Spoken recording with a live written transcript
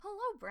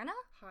Brenna.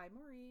 Hi,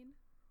 Maureen.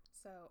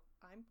 So,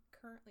 I'm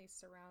currently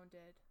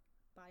surrounded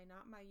by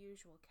not my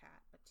usual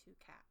cat, but two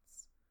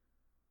cats.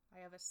 I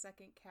have a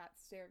second cat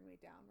staring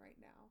me down right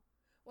now.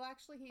 Well,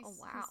 actually, Oh,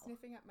 he's wow.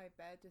 sniffing at my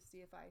bed to see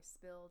if I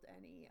spilled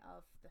any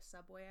of the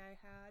Subway I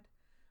had.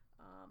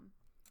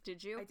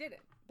 Did you? I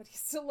didn't, but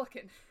he's still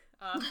looking.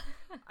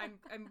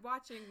 I'm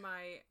watching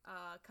my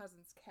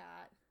cousin's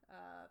cat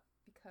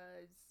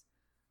because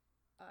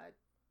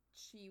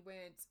she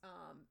went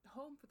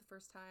home for the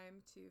first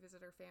time to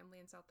visit her family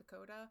in South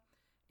Dakota,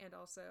 and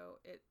also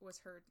it's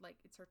her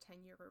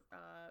 10-year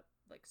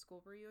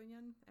school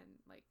reunion, and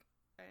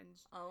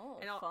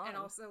fun. and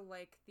also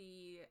like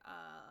the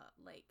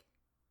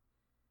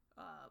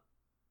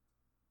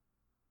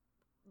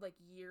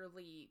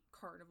yearly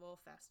carnival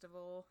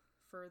festival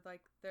for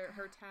like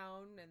her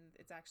town, and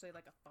it's actually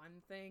like a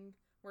fun thing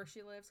where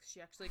she lives, because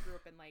she actually grew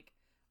up in like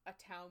a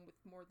town with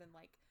more than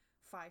like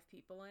 5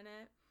 people in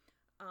it,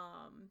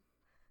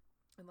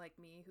 and like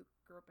me, who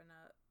grew up in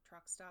a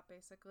truck stop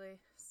basically.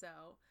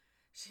 So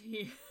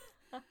she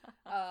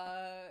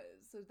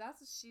so that's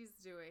what she's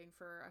doing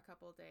for a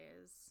couple of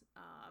days,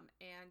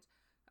 and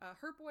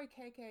her boy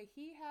KK,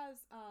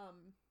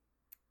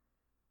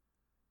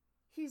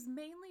 he's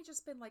mainly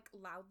just been like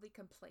loudly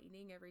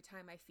complaining every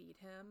time I feed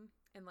him,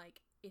 and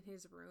like in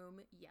his room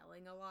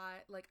yelling a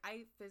lot. Like,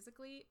 I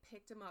physically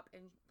picked him up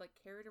and like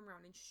carried him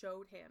around and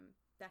showed him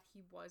that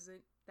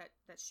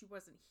she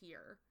wasn't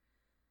here,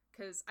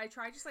 because I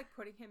tried just like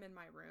putting him in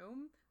my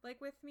room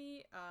like with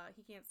me.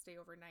 He can't stay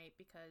overnight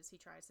because he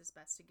tries his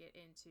best to get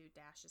into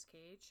Dash's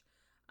cage.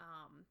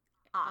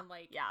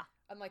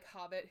 Unlike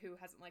Hobbit, who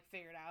hasn't like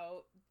figured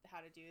out how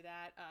to do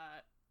that.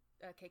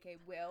 KK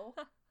will.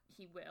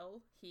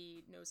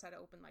 He knows how to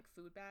open like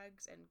food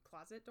bags and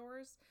closet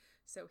doors,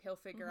 so he'll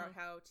figure out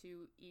how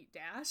to eat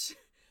Dash.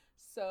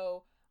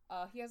 So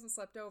he hasn't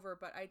slept over,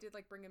 but I did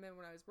like bring him in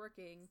when I was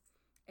working,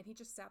 and he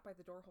just sat by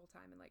the door whole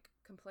time and like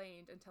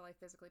complained until I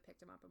physically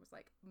picked him up and was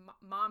like,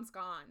 Mom's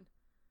gone,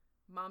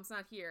 Mom's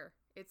not here,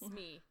 it's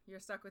me, you're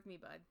stuck with me,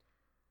 bud.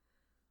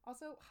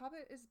 Also,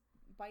 Hobbit is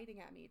biting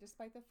at me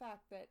despite the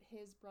fact that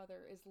his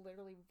brother is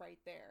literally right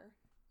there.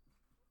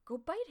 Go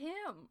bite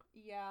him.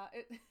 Yeah,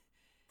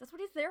 that's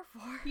what he's there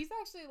for. He's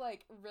actually,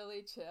 like,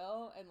 really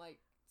chill and, like,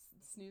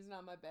 snoozing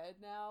on my bed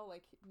now.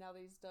 Like, now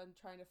that he's done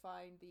trying to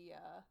find the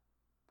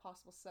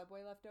possible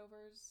Subway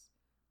leftovers.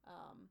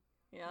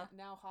 Yeah.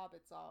 Now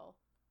Hobbit's all...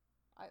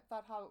 I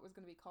thought Hobbit was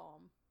going to be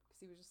calm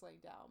because he was just laying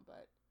down,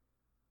 but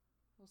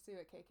we'll see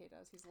what KK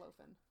does. He's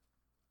loafing.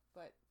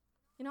 But...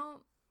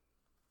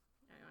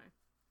 Anyway.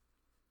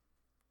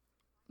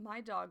 My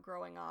dog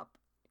growing up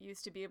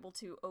used to be able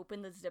to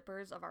open the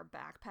zippers of our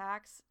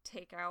backpacks,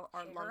 take out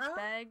our lunch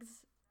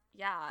bags...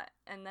 Yeah,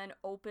 and then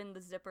open the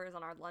zippers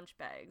on our lunch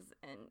bags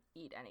and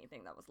eat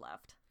anything that was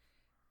left.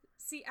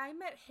 See, I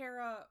met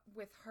Hera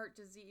with heart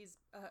disease,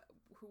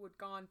 who had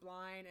gone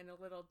blind and a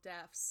little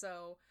deaf,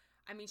 so,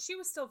 I mean, she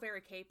was still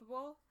very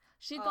capable.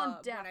 She'd gone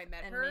deaf when I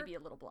met and her. Maybe a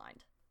little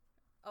blind.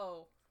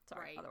 Oh,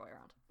 sorry, right. Other way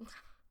around.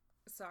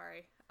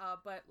 Sorry,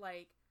 but,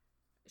 like,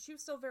 she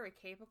was still very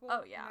capable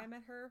when I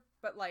met her,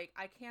 but, like,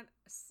 I can't,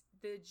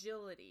 the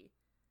agility,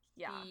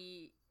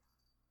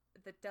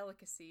 the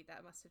delicacy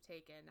that must have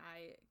taken.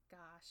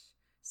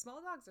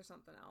 Small dogs are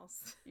something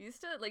else.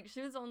 Used to, like,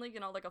 she was only,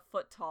 like a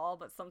foot tall,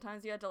 but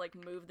sometimes you had to, like,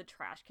 move the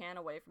trash can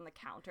away from the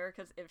counter,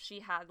 because if she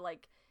had,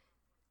 like,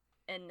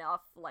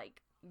 enough,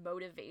 like,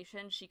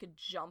 motivation, she could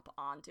jump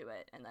onto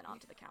it and then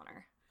onto the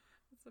counter.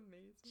 That's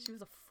amazing. She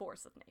was a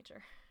force of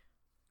nature.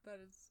 That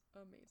is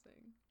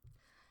amazing.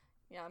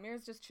 Yeah,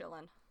 Amira's just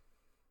chilling.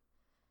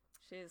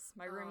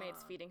 My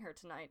roommate's feeding her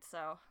tonight,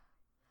 so...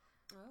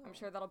 Oh. I'm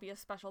sure that'll be a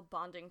special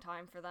bonding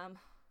time for them.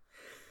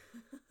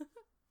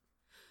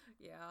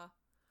 Yeah.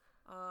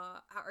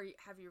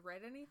 Have you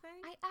read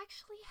anything? I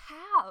actually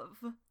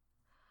have.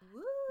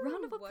 Woo!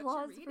 Round of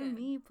applause for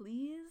me,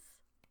 please.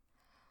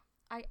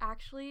 I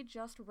actually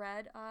just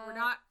read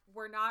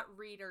We're not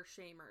reader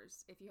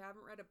shamers. If you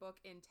haven't read a book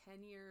in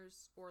 10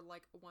 years or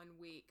like 1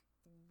 week,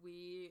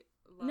 we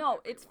love everyone.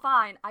 It's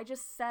fine. I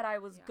just said I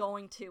was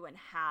going to and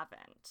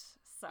haven't.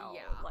 So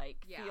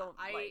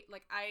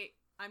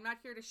I'm not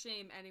here to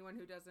shame anyone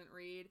who doesn't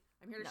read.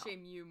 I'm here to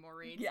shame you,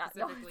 Maureen, yeah,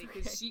 specifically,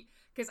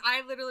 because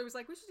I literally was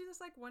like, we should do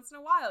this like once in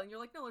a while, and you're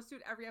like, no, let's do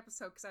it every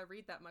episode because I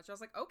read that much. I was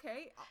like,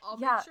 okay, I'll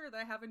make sure that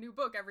I have a new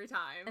book every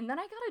time. And then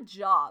I got a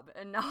job,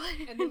 and now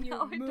then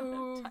you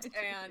moved,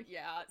 and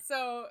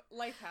so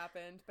life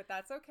happened, but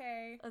that's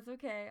okay. That's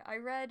okay. I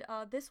read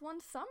This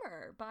One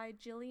Summer by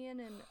Jillian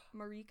and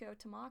Mariko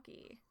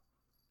Tamaki.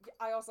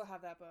 I also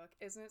have that book.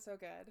 Isn't it so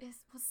good? It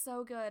was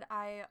so good.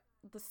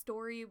 The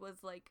story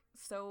was like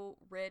so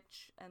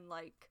rich and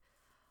like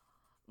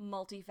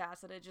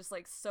multifaceted, just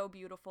like so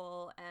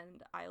beautiful,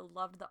 and I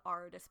loved the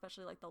art,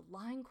 especially like the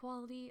line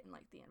quality and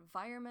like the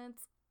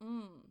environments.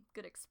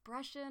 Good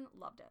expression.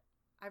 Loved it.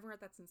 I haven't read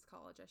that since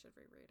college. I should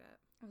reread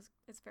it.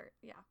 It's very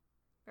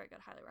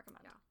good. Highly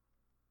recommend.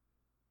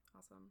 Yeah.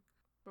 Awesome.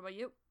 What about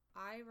you?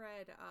 I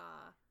read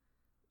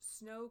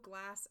Snow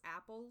Glass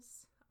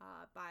Apples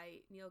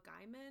by Neil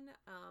Gaiman.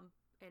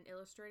 and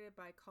illustrated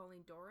by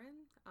Colleen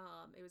Doran.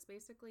 It was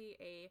basically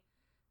a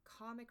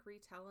comic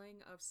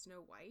retelling of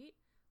Snow White,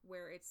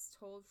 where it's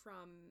told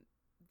from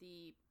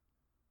the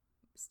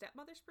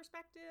stepmother's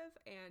perspective,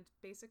 and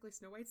basically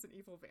Snow White's an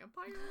evil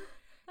vampire.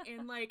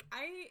 And like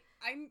I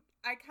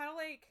kind of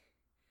like,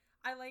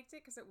 I liked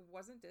it because it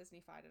wasn't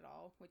Disney-fied at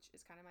all, which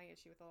is kind of my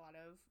issue with a lot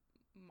of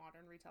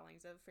modern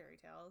retellings of fairy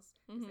tales,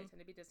 because they tend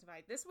to be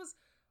Disney-fied. This is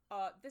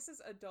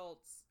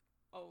adults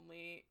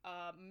only,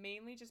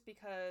 mainly just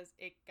because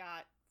it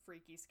got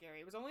freaky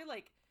scary. It was only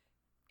like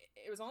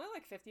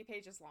 50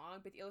 pages long,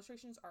 but the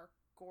illustrations are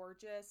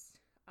gorgeous.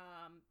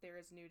 There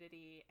is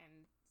nudity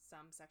and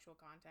some sexual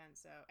content,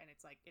 so, and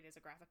it's like, it is a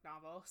graphic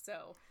novel,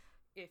 so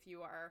if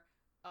you are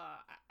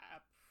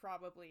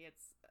probably,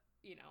 it's,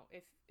 you know,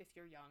 if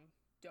you're young,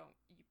 you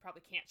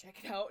probably can't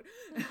check it out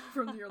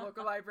from your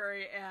local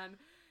library. And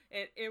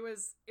it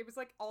was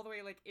like all the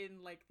way like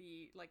in like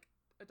the like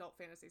adult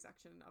fantasy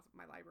section of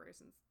my library,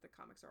 since the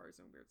comics are always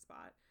in a weird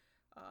spot.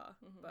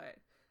 But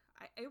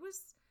it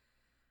was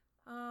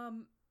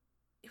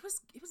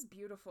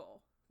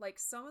beautiful. Like,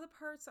 some of the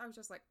parts I was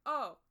just like,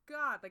 oh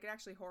god, like, it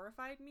actually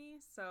horrified me,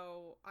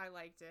 so I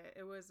liked it.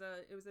 It was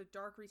a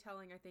dark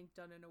retelling, I think,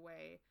 done in a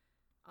way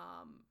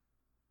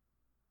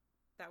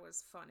that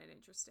was fun and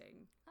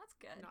interesting. That's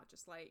good. Not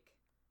just like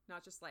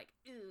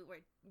ooh,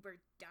 we're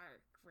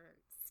dark, we're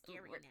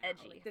scary, we're now.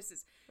 edgy. Like, this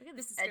is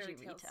edgy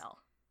retell.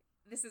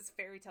 This is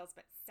fairy tales,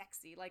 but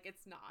sexy. Like,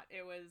 it's not.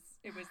 It was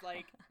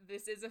like,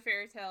 this is a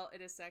fairy tale.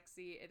 It is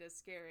sexy. It is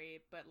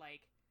scary, but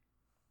like,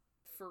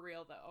 for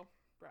real though,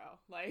 bro.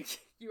 Like,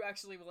 you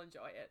actually will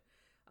enjoy it.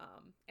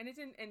 And it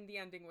didn't. And the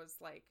ending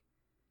was like,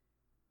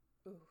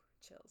 ooh,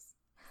 chills.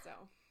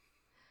 So.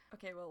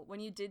 Okay, well, when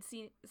you did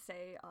say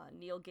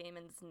Neil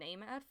Gaiman's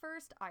name at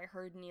first, I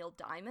heard Neil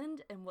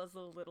Diamond and was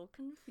a little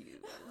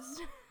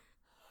confused.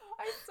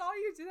 I saw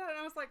you do that, and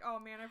I was like, oh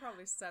man, I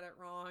probably said it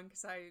wrong,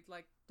 because I,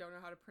 like, don't know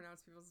how to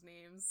pronounce people's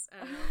names.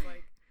 And I was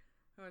like,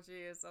 oh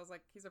geez. I was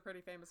like, he's a pretty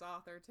famous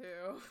author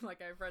too.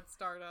 Like, I've read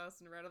Stardust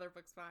and read other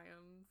books by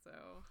him,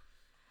 so.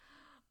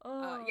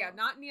 Yeah,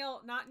 not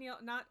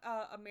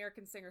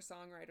American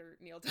singer-songwriter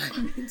Neil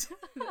Diamond.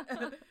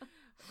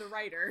 The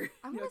writer.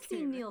 I want to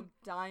see Neil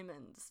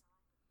Diamond's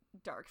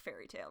dark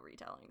fairy tale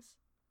retellings.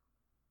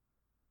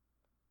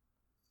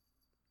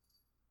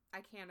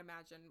 I can't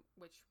imagine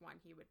which one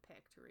he would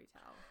pick to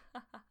retell.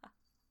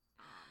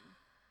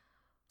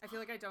 I feel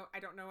like I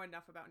don't know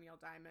enough about Neil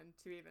Diamond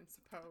to even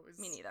suppose.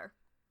 Me neither.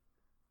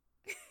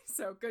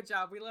 So good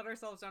job. We let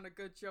ourselves down a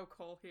good joke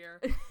hole here,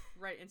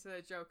 right into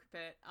the joke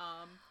pit.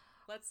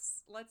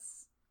 Let's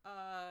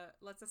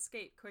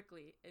escape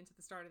quickly into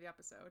the start of the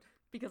episode.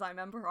 Because I'm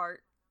Ember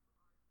Heart.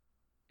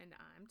 And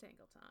I'm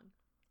Tangletongue.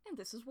 And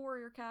this is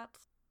Warrior Cats.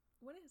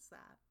 What is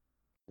that?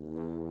 Do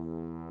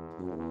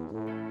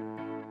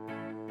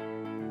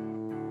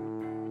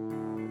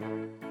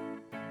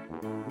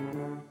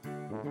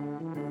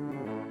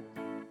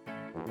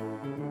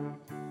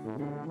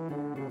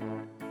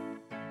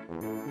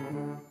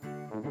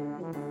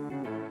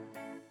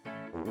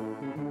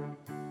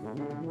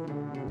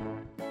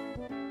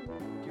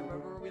you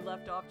remember where we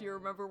left off? Do you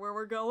remember where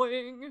we're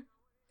going?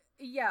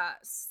 Yeah,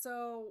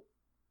 so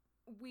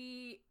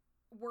we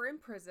were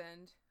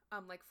imprisoned,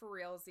 like, for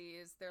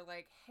realsies. They're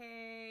like,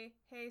 hey,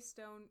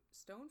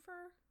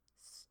 Stormfur?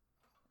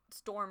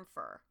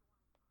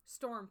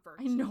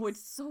 I know,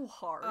 it's so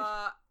hard.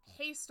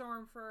 Hey,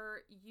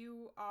 Stormfur,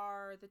 you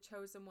are the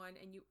chosen one,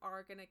 and you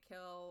are gonna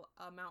kill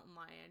a mountain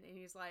lion. And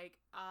he's like,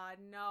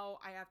 no,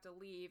 I have to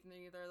leave. And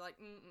they're like,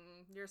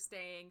 you're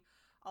staying.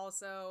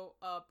 Also,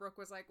 Brooke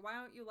was like, why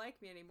don't you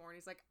like me anymore? And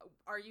he's like,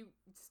 are you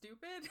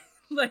stupid?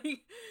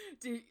 Like,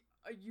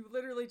 you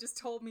literally just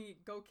told me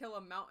go kill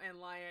a mountain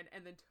lion,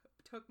 and then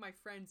took my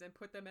friends and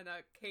put them in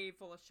a cave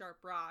full of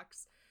sharp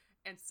rocks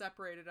and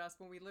separated us,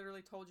 when we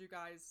literally told you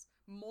guys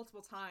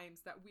multiple times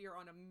that we are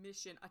on a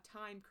mission, a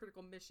time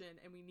critical mission,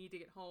 and we need to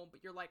get home.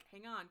 But you're like,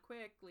 hang on,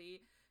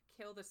 quickly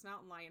kill this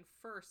mountain lion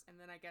first, and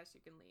then I guess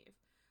you can leave.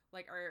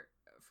 Like,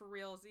 for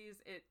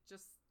realsies, it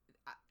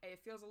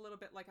feels a little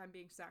bit like I'm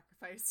being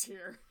sacrificed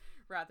here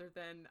rather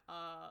than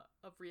a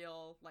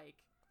real,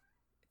 like,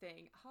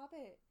 thing.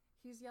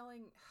 Hobbit's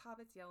yelling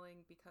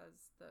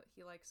because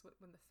he likes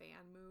when the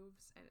fan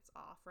moves, and it's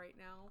off right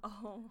now.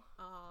 Oh.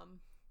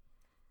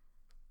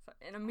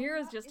 And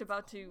Amira's just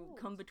about to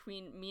come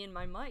between me and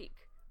my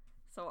mic.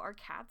 So our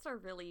cats are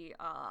really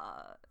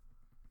the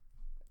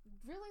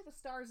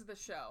stars of the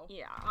show.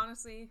 Yeah.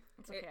 Honestly.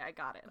 It's okay, I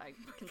got it. I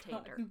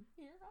contained her.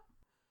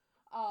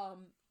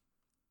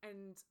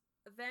 And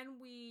then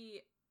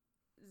we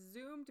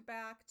zoomed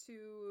back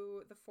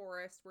to the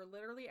forest where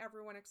literally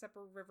everyone except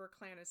for River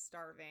Clan is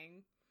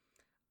starving.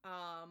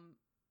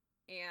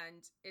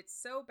 And it's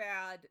so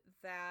bad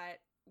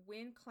that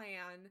Wind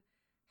Clan,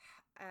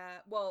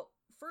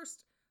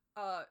 first,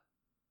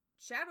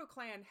 Shadow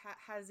Clan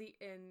has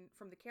eaten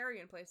from the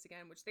carrion place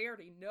again, which they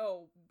already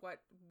know what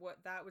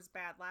that was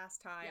bad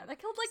last time. Yeah, that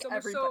killed like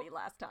everybody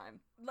last time.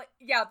 Like,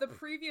 yeah, the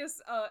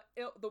previous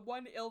the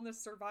one illness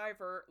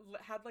survivor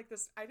had like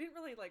this. I didn't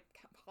really like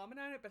comment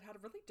on it, but had a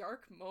really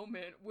dark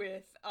moment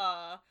with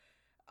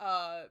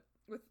the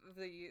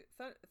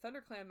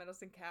ThunderClan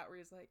medicine cat, where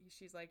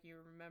she's like, you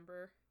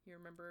remember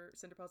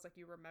Cinderpel's like,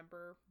 you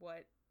remember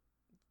what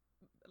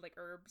like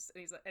herbs,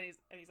 and he's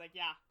like,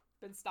 yeah.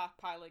 Been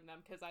stockpiling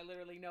them because I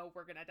literally know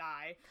we're gonna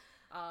die.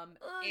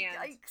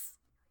 Yikes.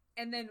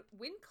 And then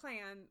Wind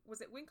Clan, was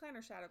it Wind Clan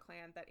or Shadow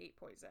Clan that ate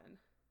poison?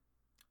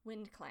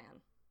 Wind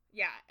Clan.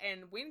 Yeah,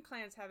 and Wind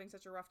Clan's having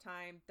such a rough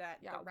time that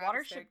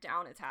Watership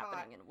Down is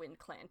happening in Wind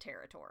Clan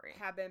territory.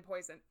 Have been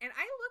poisoned. And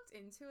I looked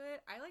into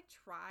it. I like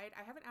tried.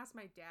 I haven't asked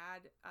my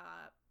dad,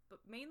 but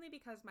mainly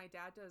because my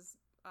dad does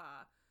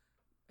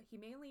he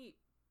mainly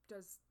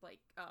does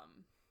like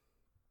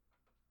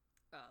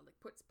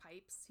puts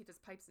pipes. He does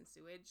pipes and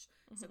sewage.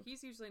 Mm-hmm. So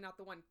he's usually not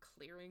the one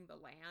clearing the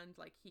land.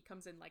 Like, he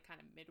comes in like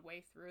kind of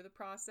midway through the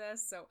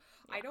process. So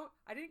yeah.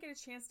 I didn't get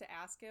a chance to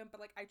ask him,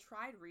 but like I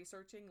tried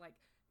researching like,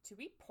 do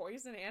we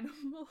poison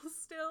animals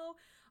still?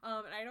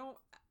 And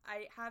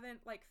I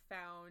haven't like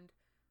found,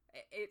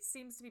 it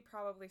seems to be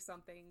probably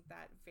something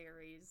that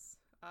varies.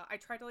 I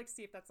tried to like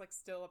see if that's like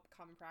still a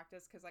common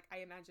practice. Cause like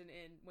I imagine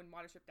when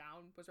Watership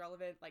Down was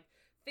relevant, like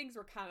things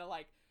were kind of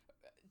like,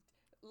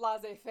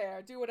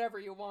 laissez-faire, do whatever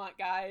you want,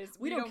 guys.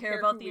 We don't care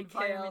about the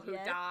environment who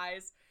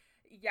dies.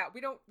 Yeah, we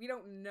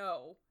don't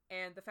know,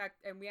 and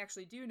we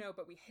actually do know,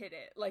 but we hid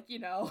it, like, you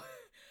know.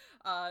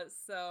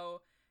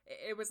 So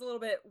it was a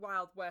little bit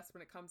Wild West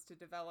when it comes to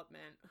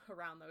development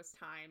around those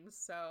times.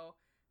 So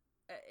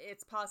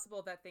it's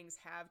possible that things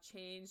have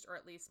changed, or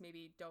at least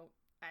maybe don't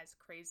as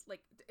crazy. Like,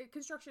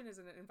 construction is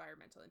an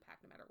environmental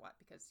impact no matter what,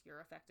 because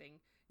you're affecting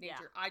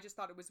nature. Yeah. I just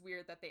thought it was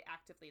weird that they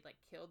actively like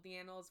killed the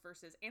animals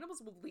versus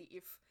animals will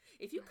leave.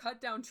 If you cut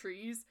down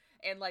trees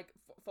and like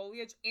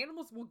foliage,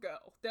 animals will go.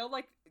 They'll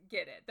like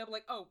get it. They'll be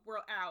like, oh, we're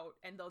out,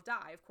 and they'll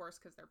die, of course,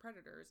 because they're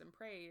predators and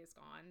prey is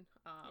gone.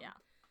 Yeah.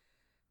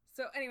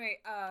 So anyway,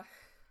 I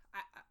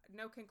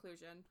no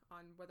conclusion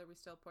on whether we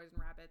still poison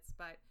rabbits,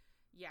 but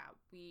yeah,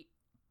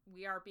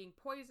 we are being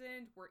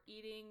poisoned. We're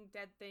eating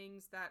dead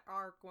things that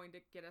are going to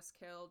get us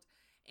killed,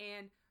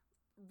 and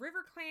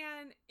River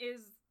Clan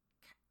is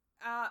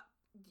fine.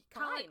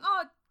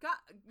 Oh god,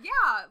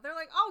 yeah, they're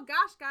like, oh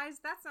gosh, guys,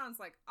 that sounds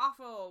like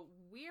awful.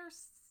 We're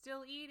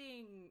still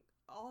eating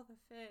all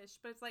the fish,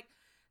 but it's like,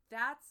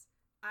 that's,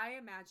 I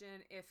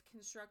imagine if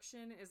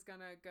construction is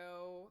gonna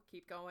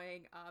keep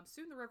going,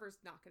 soon the river's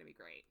not gonna be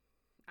great.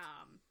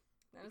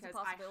 That is a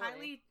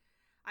possibility.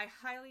 I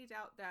highly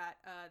doubt that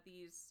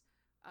these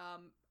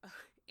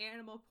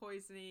animal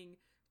poisoning,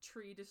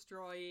 tree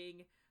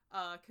destroying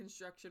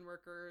construction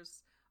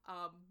workers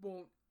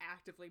won't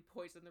actively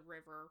poison the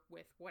river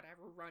with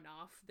whatever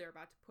runoff they're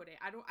about to put in.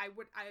 I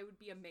would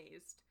be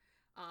amazed.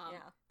 Yeah.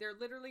 They're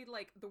literally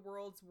like the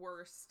world's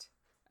worst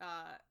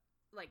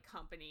like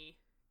company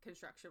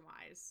construction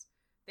wise.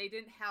 They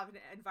didn't have an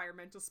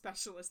environmental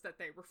specialist that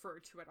they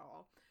referred to at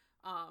all.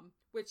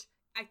 Which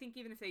I think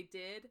even if they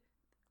did,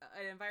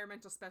 an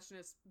environmental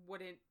specialist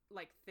wouldn't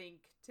like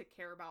think to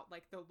care about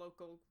like the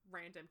local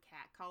random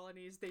cat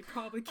colonies. They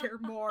probably care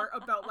more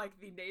about like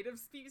the native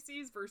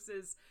species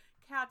versus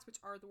cats, which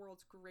are the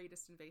world's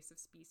greatest invasive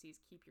species.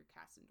 Keep your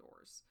cats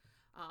indoors.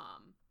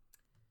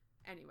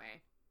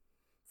 Anyway,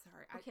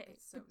 sorry. Okay,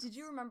 but did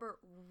you remember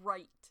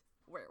right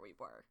where we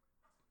were?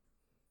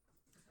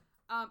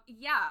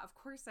 Yeah, of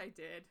course I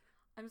did.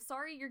 I'm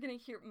sorry you're gonna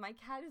hear, my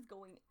cat is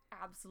going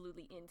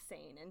absolutely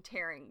insane and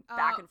tearing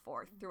back and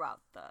forth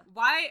throughout the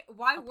Why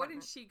apartment.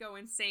 Wouldn't she go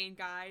insane,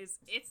 guys?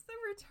 It's the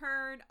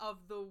return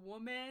of the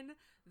woman,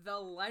 the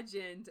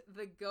legend,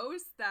 the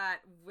ghost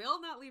that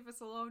will not leave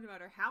us alone no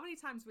matter how many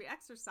times we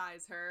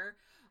exercise her.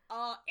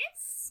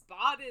 It's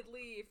Spotted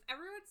Leaf,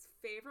 everyone's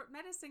favorite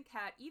medicine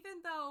cat,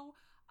 even though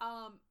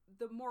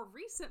the more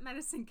recent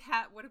medicine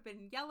cat would have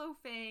been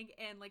Yellowfang,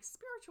 and like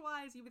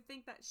spiritualized, you would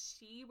think that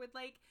she would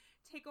like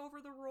take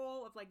over the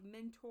role of like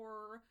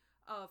mentor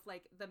of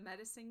like the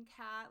medicine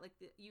cat. Like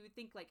you would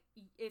think like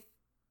if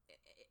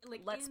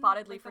like let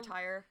Spotted Leaf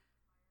retire.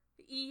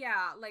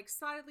 Yeah, like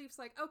Spotted Leaf's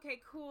like, okay,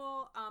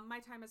 cool, my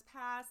time has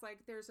passed, like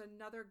there's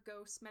another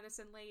ghost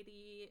medicine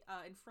lady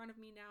in front of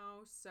me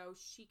now, so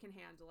she can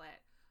handle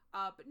it.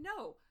 But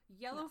no,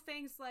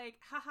 Yellowfang's like,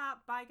 haha,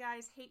 bye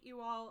guys, hate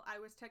you all. I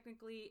was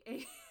technically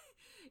a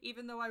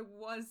even though I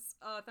was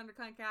a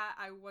ThunderClan cat,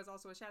 I was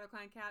also a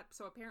ShadowClan cat,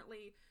 so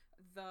apparently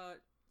the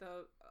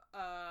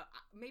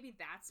maybe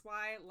that's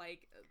why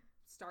like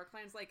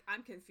StarClan's like,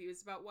 I'm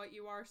confused about what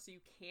you are, so you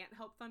can't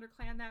help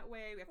ThunderClan that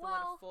way. We have to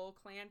let a full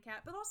clan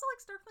cat. But also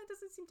like StarClan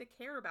doesn't seem to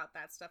care about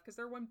that stuff because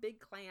they're one big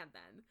clan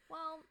then.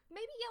 Well,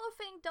 maybe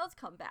Yellowfang does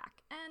come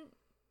back, and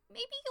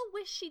maybe you'll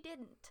wish she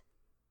didn't.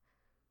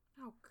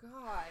 Oh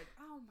god.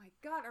 Oh my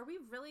god. Are we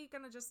really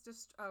gonna just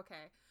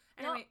okay.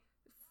 Anyway,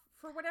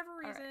 for whatever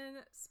reason,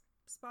 right.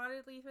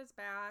 Spotted Leaf is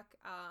back,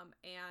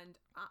 and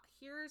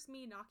here's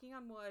me knocking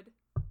on wood.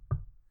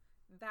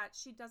 that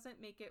she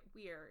doesn't make it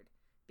weird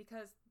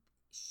because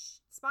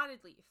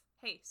Spotted Leaf.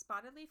 Hey,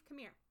 Spotted Leaf, come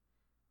here.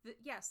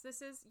 Yes,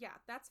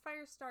 that's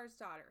Firestar's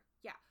daughter.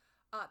 Yeah,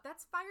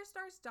 that's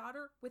Firestar's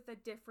daughter with a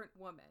different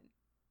woman.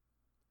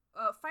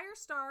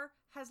 Firestar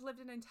has lived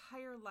an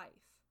entire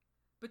life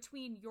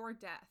between your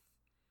death.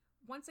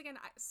 Once again,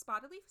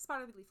 Spotted Leaf,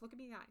 look at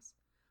me in the eyes.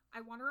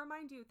 I want to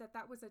remind you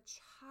that was a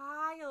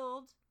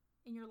child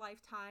in your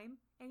lifetime.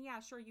 And yeah,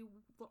 sure, you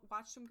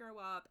watched him grow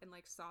up and,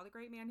 like, saw the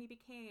great man he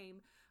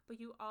became, but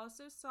you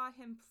also saw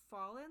him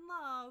fall in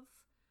love.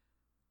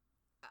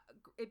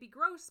 It'd be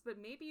gross, but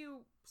maybe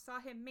you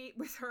saw him mate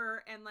with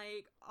her and,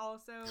 like,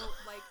 also,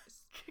 like...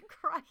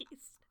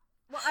 Christ.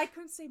 Well, I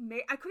couldn't say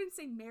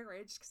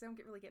marriage, because they don't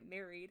really get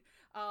married.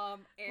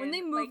 And, when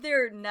they move, like,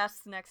 their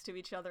nests next to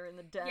each other in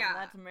the den,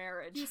 that's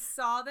marriage. You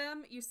saw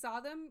them,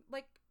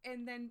 like,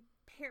 and then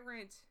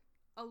parent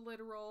a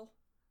literal,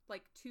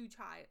 like, two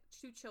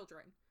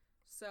children.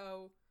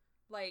 So,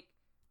 like,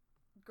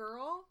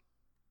 girl,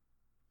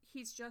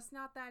 he's just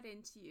not that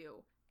into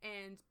you.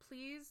 And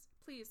please,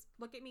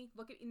 look at me.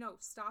 No,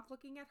 stop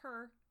looking at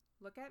her.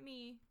 Look at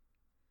me.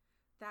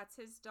 That's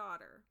his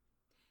daughter.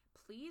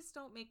 Please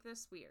don't make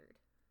this weird.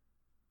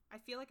 I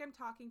feel like I'm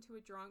talking to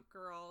a drunk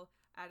girl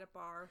at a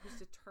bar who's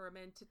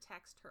determined to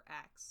text her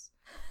ex.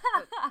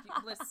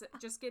 But listen,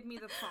 just give me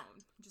the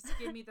phone.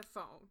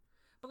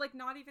 But, like,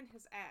 not even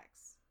his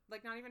ex.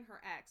 Like, not even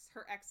her ex.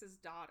 Her ex's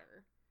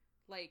daughter.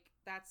 Like,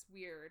 that's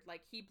weird.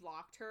 Like, he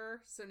blocked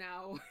her, so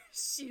now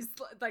she's,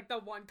 like, the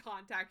one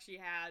contact she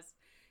has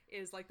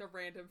is, like, the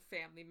random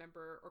family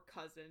member or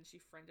cousin she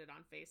friended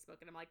on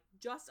Facebook. And I'm like,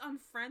 just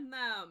unfriend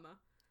them.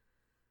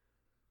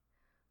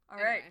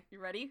 All right, you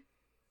ready?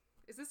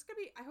 Is this gonna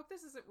be... I hope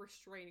this isn't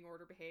restraining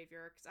order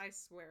behavior, because I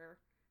swear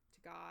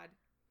to God.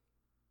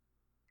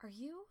 Are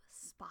you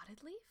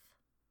Spotted Leaf?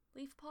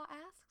 Leafpaw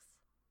asks.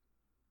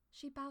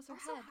 She bows her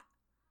head.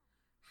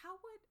 How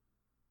would...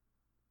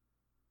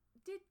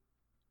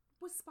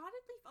 Was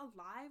Spotted Leaf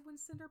alive when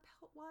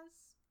Cinderpelt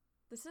was?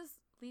 This is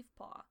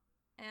Leafpaw.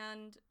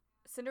 And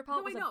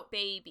Cinderpelt was a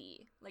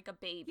baby. Like a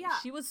baby. Yeah.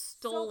 She was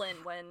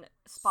stolen when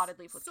Spotted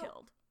Leaf was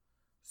killed.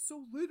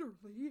 So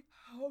literally,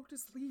 how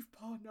does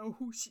Leafpaw know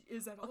who she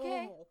is at all?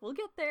 Okay, we'll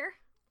get there.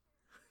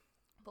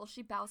 Well,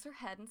 she bows her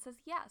head and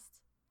says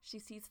yes. She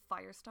sees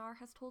Firestar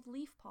has told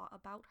Leafpaw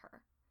about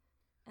her.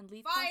 And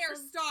Leafpaw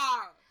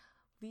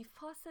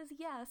says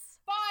yes.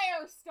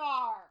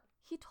 Firestar!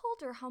 He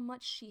told her how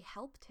much she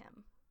helped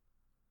him.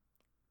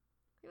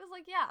 He was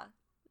like, yeah,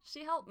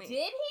 she helped me.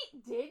 Did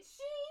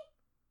she?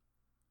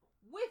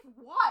 With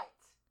what?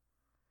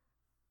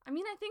 I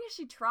mean, I think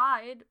she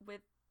tried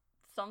with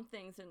some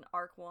things in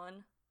Arc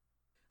 1.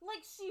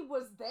 Like, she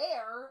was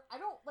there. I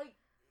don't, like,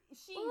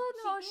 she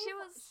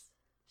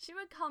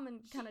would come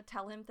and kind of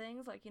tell him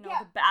things, like, you know,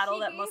 the battle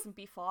that mustn't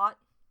be fought.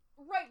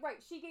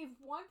 Right. She gave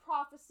one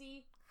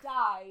prophecy,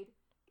 died,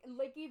 and,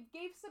 like,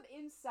 gave some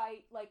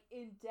insight, like,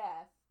 in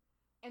death.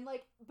 And,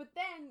 like, but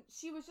then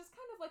she was just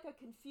kind of like a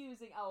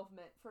confusing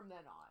element from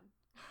then on.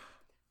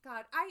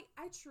 God, I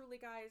truly,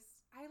 guys,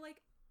 I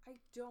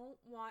don't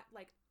want,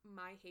 like,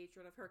 my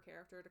hatred of her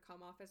character to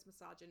come off as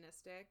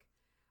misogynistic.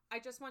 I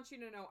just want you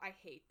to know I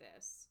hate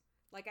this.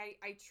 Like,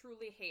 I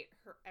truly hate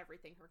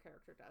everything her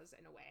character does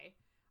in a way.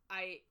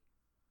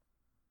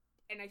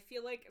 And I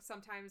feel like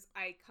sometimes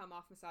I come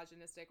off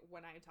misogynistic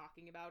when I'm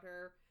talking about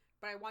her,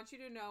 but I want you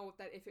to know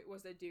that if it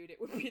was a dude,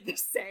 it would be the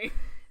same.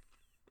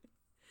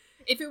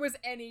 If it was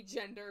any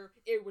gender,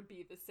 it would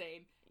be the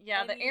same.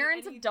 Yeah, the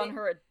Aarons have done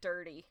her a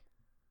dirty.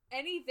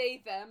 Any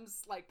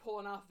they-thems, like,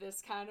 pulling off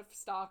this kind of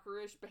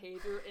stalkerish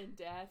behavior in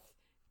death,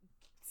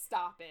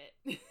 stop it.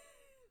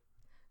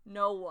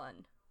 No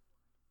one.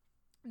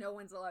 No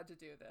one's allowed to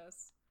do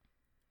this.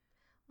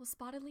 Well,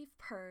 Spotted Leaf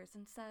purrs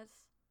and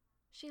says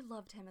she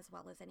loved him as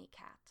well as any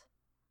cat.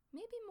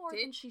 Maybe more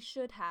than she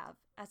should have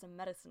as a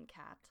medicine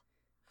cat.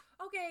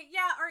 Okay,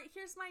 yeah, alright,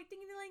 here's my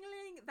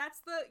ding-a-ling-a-ling. That's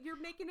the you're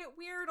making it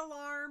weird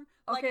alarm.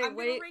 Like, okay, I'm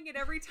gonna ring it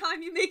every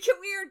time you make it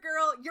weird,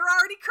 girl. You're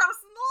already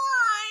crossing the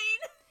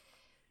line!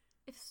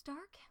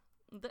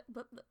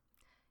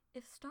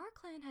 If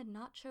StarClan had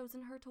not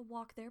chosen her to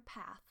walk their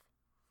path,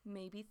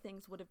 maybe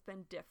things would have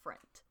been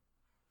different.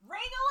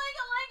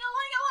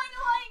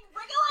 Ring-a-ling-a-ling-a-ling-a-ling-a-ling!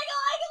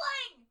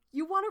 Ring-a-ling-a-ling-a-ling!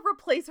 You want to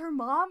replace her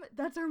mom?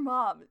 That's her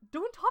mom.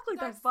 Don't talk like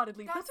that, Spotted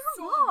Leaf. That's her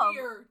so mom.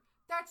 Weird.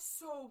 That's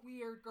so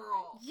weird,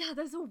 girl. Yeah,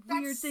 that's a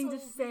weird thing to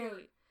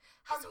say.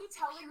 Are you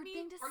telling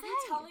me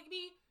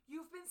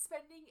you've been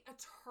spending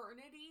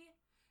eternity?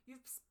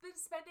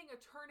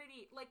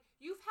 Like,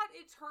 you've had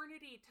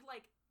eternity to,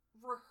 like,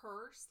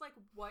 rehearse, like,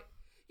 what...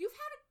 You've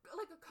had,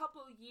 a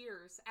couple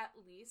years, at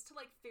least, to,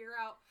 like, figure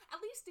out...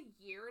 At least a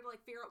year to,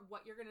 like, figure out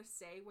what you're gonna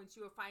say once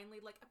you have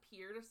finally, like,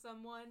 appear to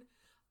someone,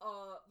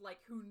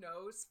 like, who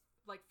knows,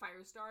 like,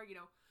 Firestar, you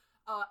know?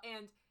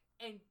 And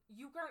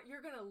you're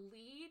gonna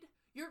lead...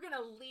 You're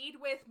gonna lead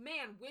with,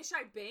 man, wish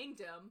I banged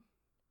him.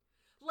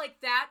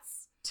 Like,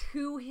 that's...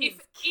 To his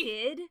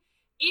kid?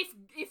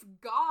 If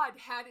God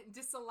hadn't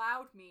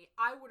disallowed me,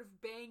 I would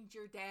have banged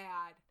your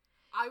dad.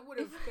 I would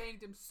have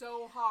banged him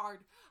so hard.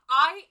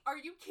 Are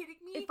you kidding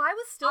me? If I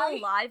was still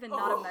alive and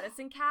not a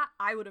medicine cat,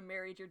 I would have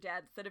married your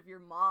dad instead of your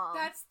mom.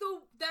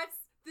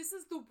 This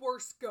is the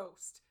worst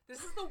ghost. This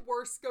is the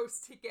worst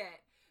ghost to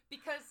get.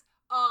 Because,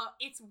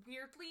 it's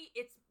weirdly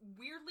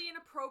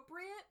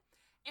inappropriate.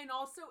 And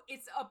also,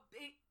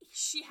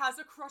 she has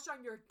a crush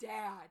on your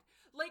dad.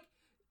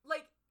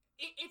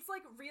 It's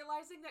like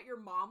realizing that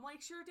your mom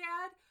likes your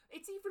dad.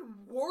 It's even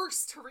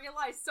worse to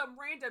realize some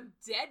random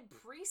dead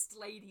priest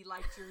lady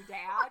liked your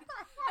dad.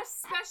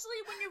 Especially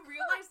when you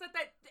realize that,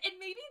 and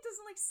maybe it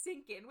doesn't, like,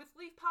 sink in with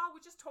Leaf Paw,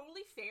 which is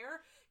totally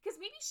fair, because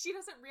maybe she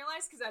doesn't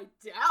realize, because I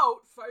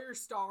doubt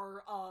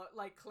Firestar,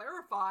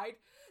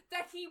 clarified,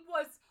 that he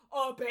was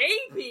a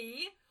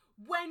baby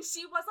when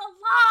she was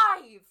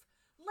alive!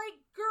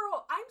 Like,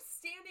 girl, I'm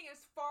standing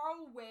as far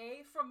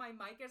away from my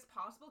mic as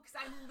possible because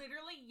I'm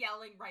literally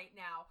yelling right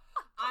now.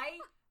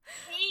 I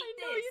hate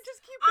this. I know, you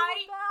just keep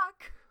going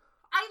back.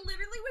 I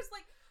literally was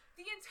like,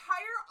 the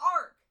entire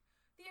arc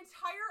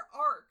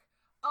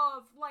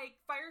of, like,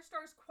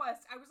 Firestar's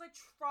quest, I was, like,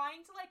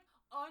 trying to, like,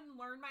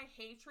 unlearn my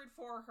hatred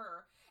for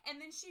her.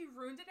 And then she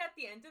ruined it at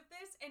the end of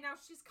this, and now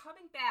she's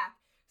coming back,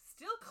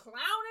 still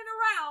clowning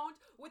around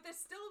with a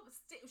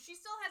she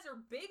still has her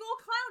big old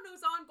clown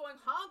nose on,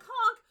 going honk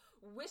honk.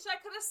 Wish I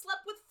could have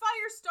slept with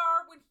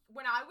Firestar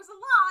when I was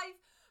alive,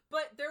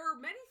 but there are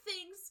many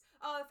things.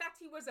 In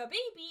fact, he was a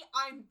baby,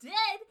 I'm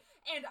dead,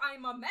 and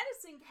I'm a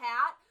medicine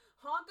cat.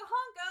 Honka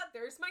honka,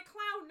 there's my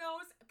clown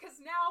nose, because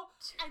now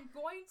I'm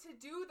going to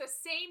do the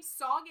same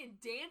song and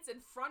dance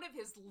in front of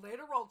his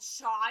literal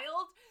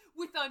child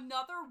with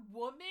another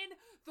woman,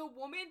 the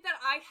woman that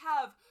I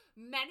have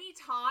many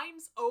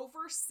times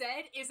over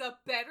said is a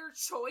better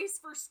choice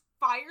for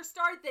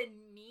Firestar than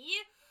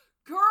me.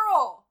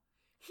 Girl!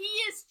 He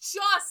is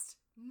just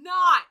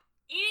not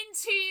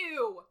into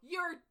you.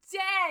 You're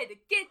dead.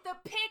 Get the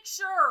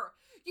picture.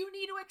 You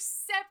need to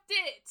accept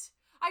it.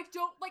 I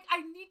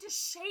need to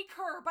shake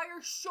her by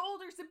her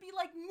shoulders and be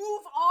like,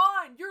 move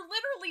on. You're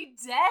literally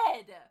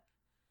dead.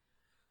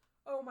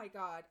 Oh my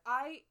god.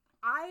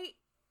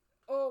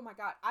 Oh my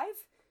god.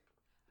 I've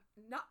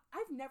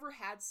never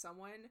had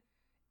someone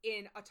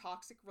in a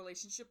toxic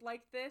relationship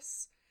like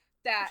this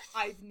that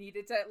I've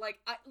needed to,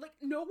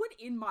 no one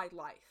in my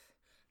life.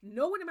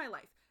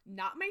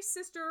 Not my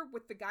sister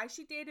with the guy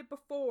she dated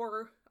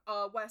before,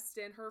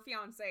 Weston, her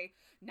fiance.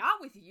 Not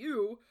with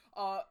you,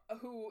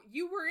 who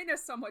you were in a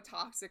somewhat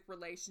toxic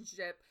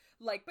relationship.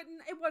 But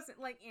it wasn't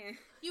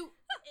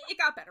it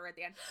got better at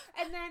the end.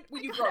 And then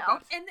when you broke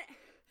up, and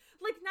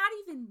not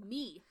even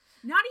me.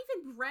 Not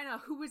even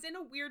Brenna, who was in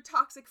a weird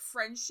toxic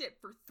friendship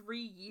for 3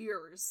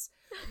 years,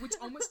 which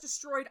almost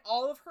destroyed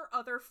all of her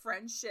other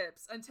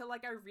friendships until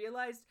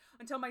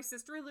my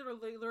sister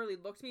literally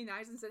looked me in the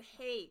eyes and said,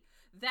 hey,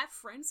 that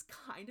friend's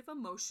kind of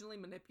emotionally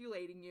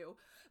manipulating you.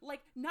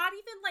 Not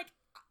even,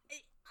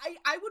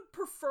 I would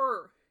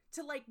prefer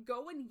to,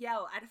 go and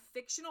yell at a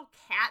fictional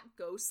cat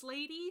ghost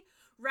lady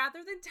rather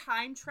than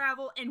time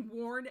travel and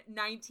warn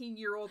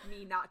 19-year-old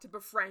me not to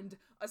befriend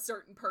a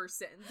certain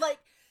person.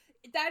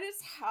 That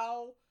is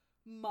how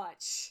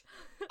much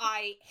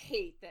I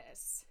hate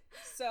this.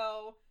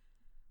 So,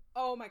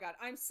 oh my god,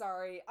 I'm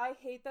sorry. I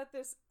hate that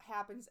this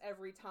happens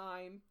every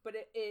time, but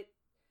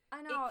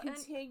I know.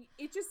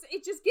 It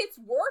just gets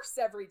worse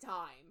every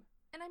time.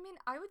 And I mean,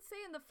 I would say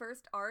in the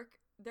first arc,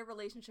 their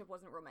relationship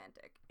wasn't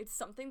romantic. It's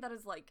something that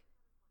has,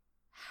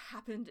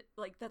 happened,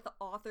 that the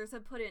authors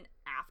have put in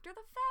after the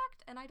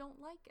fact, and I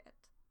don't like it.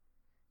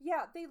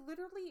 Yeah, they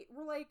literally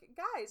were like,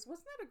 guys,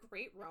 wasn't that a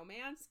great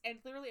romance? And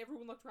literally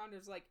everyone looked around and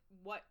was like,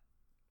 what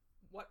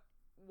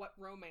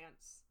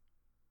romance?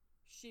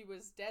 She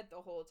was dead the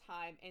whole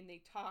time, and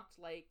they talked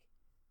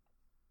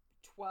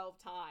 12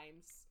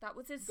 times. That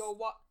was his...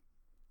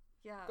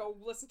 Yeah. Go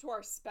listen to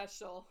our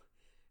special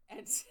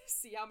and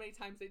see how many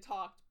times they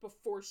talked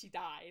before she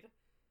died.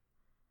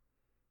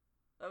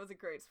 That was a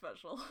great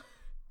special.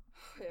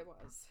 It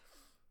was.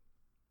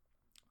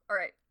 All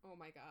right. Oh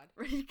my god.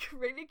 Ready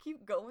to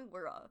keep going?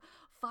 We're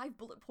 5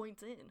 bullet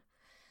points in.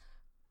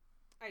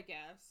 I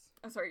guess.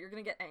 I'm sorry, you're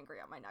gonna get angry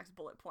at my next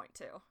bullet point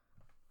too.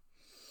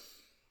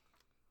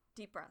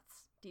 Deep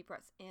breaths. Deep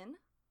breaths in.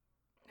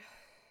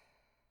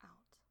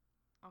 Out.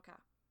 Okay.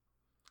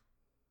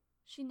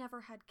 She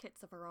never had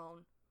kits of her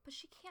own, but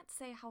she can't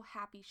say how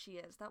happy she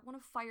is that one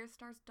of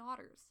Firestar's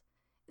daughters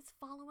is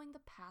following the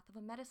path of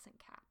a medicine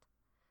cat.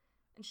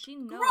 And she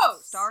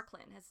knows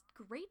StarClan has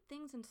great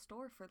things in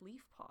store for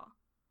Leafpaw.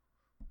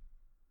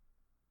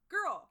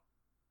 Girl,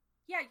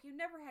 yeah, you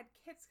never had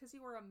kits because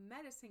you were a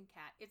medicine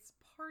cat. It's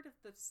part of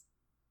the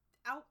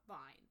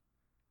outline.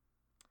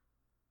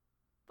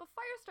 But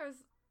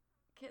Firestar's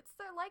kits,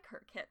 they're like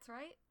her kits,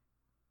 right?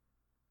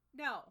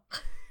 No.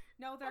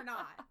 No, they're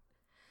not.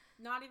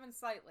 Not even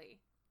slightly.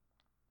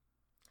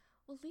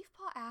 Well,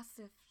 Leafpaw asks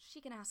if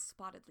she can ask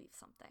Spotted Leaf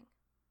something.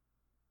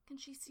 Can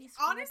she see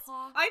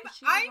Squirrelpaw?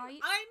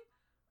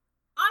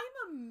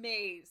 I'm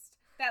amazed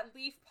that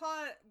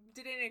Leafpaw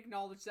didn't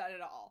acknowledge that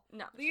at all.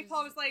 No.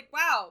 Leafpaw was like,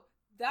 wow,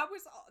 That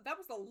was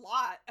a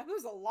lot. That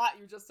was a lot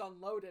you just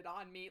unloaded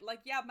on me.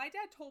 Like, yeah, my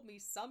dad told me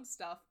some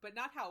stuff, but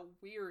not how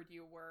weird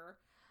you were.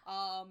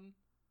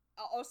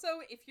 Also,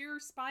 if you're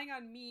spying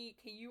on me,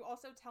 can you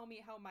also tell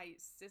me how my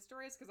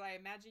sister is? Because I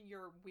imagine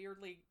you're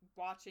weirdly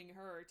watching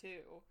her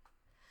too.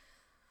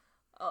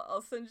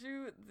 I'll send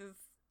you this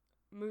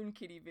Moon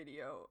Kitty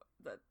video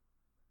that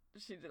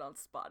she did on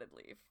Spotted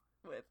Leaf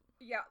with,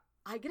 Yeah.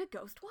 I get a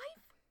ghost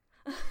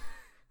wife?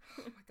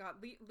 Oh my god,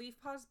 Leaf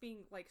Paw's being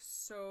like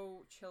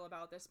so chill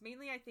about this.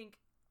 Mainly, I think,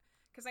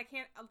 because I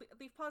can't.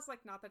 Leaf Paw's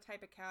like not the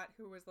type of cat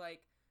who was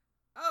like,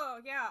 "Oh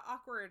yeah,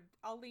 awkward.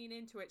 I'll lean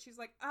into it." She's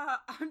like,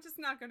 I'm just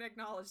not gonna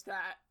acknowledge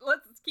that.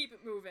 Let's keep it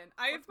moving.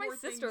 What's my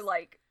sister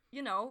like?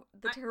 You know,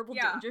 the terrible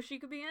danger she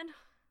could be in.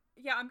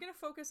 Yeah, I'm gonna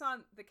focus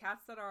on the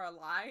cats that are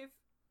alive.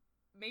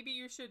 Maybe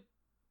you should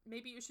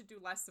do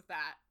less of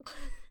that.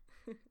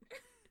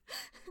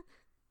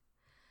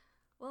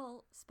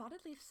 Well, Spotted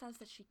Leaf says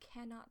that she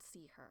cannot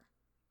see her,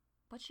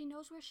 but she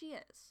knows where she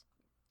is.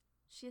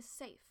 She is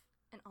safe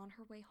and on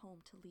her way home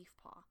to Leaf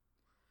Paw.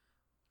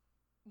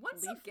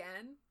 Once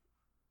again,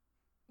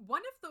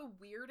 one of the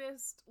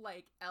weirdest,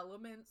 like,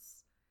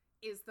 elements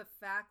is the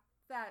fact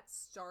that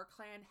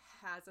StarClan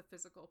has a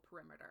physical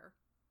perimeter.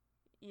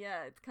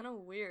 Yeah, it's kind of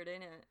weird,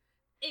 ain't it?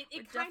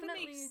 It kind of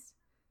makes...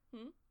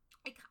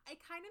 It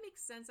kind of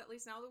makes sense, at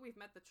least now that we've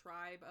met the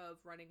tribe of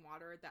Running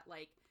Water, that,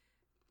 like,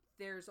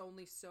 there's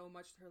only so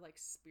much their, like,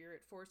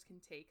 spirit force can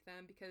take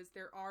them, because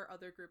there are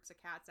other groups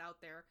of cats out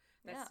there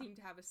that seem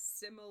to have a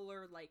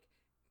similar, like,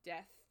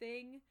 death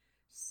thing.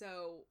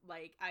 So,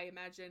 like, I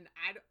imagine...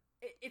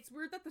 It's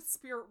weird that the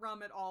spirit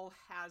realm at all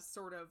has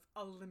sort of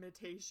a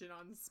limitation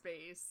on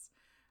space.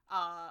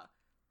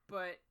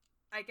 But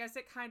I guess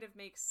it kind of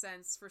makes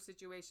sense for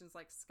situations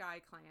like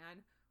Sky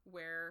Clan,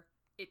 where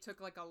it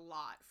took, like, a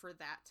lot for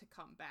that to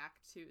come back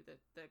to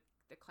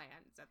the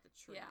clans at the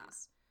trees. Yeah.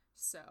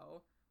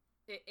 So...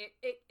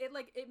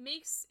 It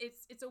makes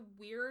it's a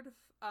weird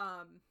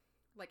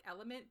like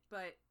element,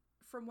 but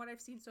from what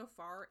I've seen so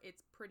far,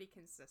 it's pretty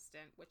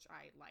consistent, which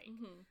I like.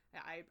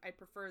 I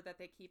prefer that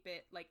they keep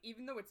it, like,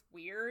 even though it's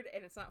weird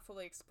and it's not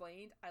fully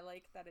explained, I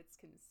like that it's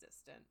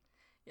consistent.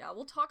 Yeah,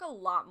 we'll talk a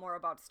lot more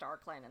about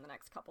StarClan in the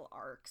next couple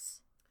arcs.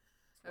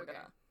 So okay.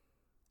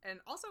 And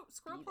also,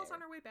 Squirrel Paw's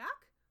on her way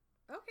back?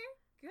 Okay,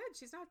 good.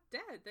 She's not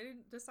dead. They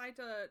didn't decide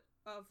to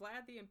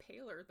Vlad the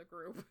Impaler the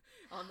group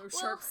on those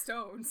sharp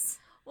stones.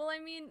 Well, I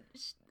mean,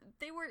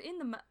 they were in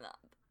the,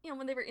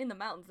 when they were in the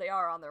mountains, they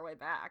are on their way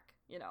back,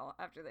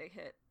 after they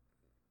hit.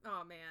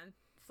 Oh, man.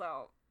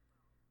 So.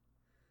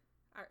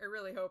 I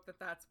really hope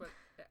that's what,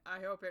 I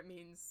hope it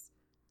means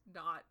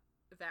not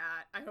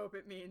that. I hope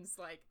it means,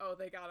 like, oh,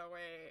 they got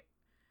away.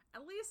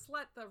 At least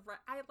let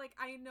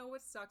I know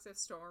it sucks if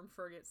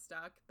Stormfur gets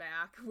stuck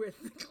back with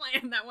the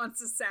clan that wants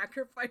to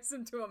sacrifice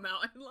him to a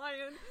mountain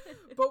lion,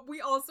 but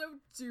we also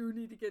do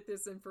need to get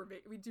this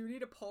information. We do need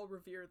to Paul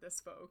Revere this,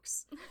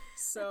 folks.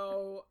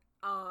 So,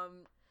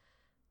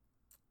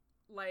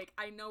 like,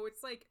 I know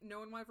it's like, no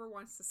one ever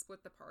wants to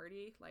split the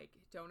party. Like,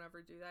 don't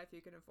ever do that if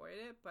you can avoid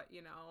it, but,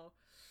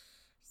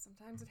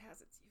 sometimes it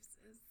has its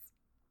uses.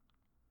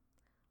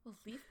 Well,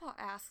 Leafpaw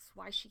asks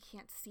why she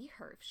can't see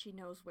her if she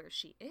knows where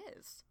she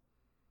is.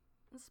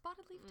 And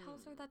Spotted Leaf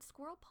tells her that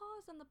Squirrel Paw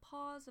is in the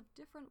paws of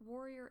different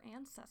warrior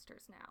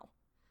ancestors now.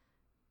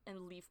 And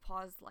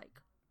Leafpaw's like,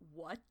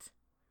 what?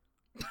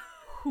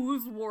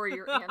 Whose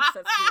warrior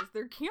ancestors?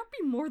 There can't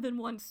be more than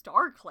one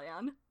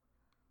StarClan.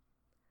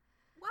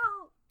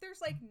 Well, there's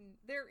like,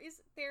 there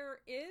is,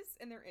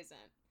 and there isn't.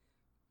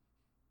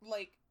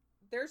 Like,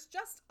 there's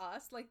just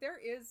us. Like, there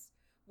is,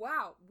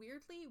 wow,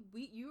 weirdly,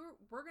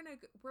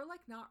 we're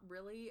like not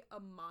really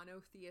a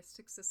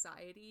monotheistic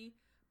society,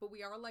 but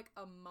we are like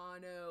a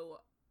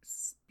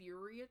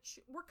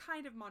we're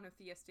kind of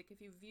monotheistic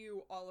if you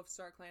view all of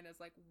StarClan as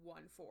like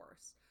one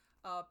force.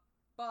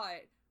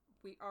 But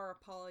we are a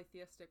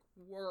polytheistic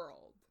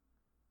world.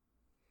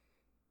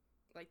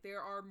 Like,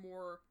 there are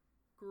more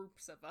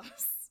groups of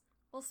us.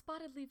 Well,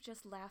 Spotted Leaf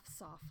just laughs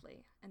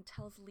softly and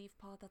tells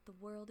Leafpaw that the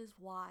world is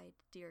wide,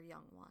 dear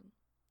young one.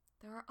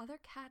 There are other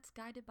cats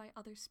guided by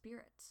other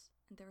spirits,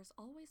 and there is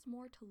always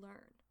more to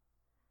learn.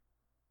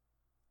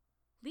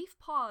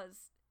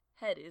 Leafpaw's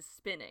head is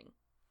spinning.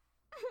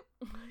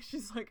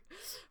 She's like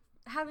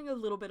having a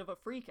little bit of a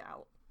freak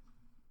out.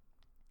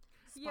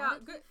 Yeah,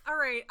 good. All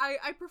right.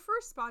 I prefer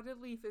Spotted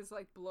Leaf is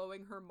like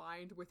blowing her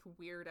mind with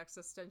weird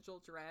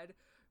existential dread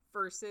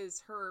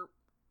versus her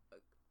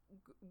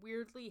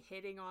weirdly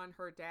hitting on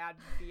her dad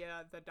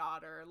via the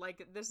daughter.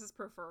 Like, this is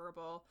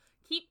preferable.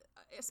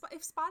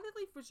 If Spotted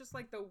Leaf was just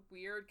like the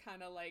weird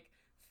kind of like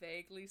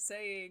vaguely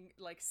saying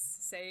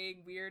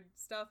weird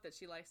stuff that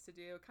she likes to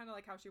do, kind of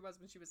like how she was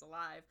when she was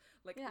alive.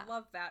 Like,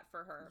 love that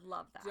for her.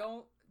 Love that.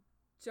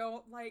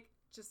 Don't like,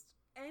 just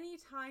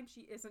anytime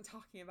she isn't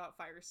talking about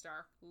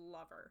Firestar,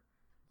 love her.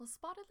 Well,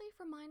 Spotted Leaf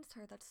reminds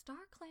her that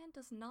StarClan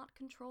does not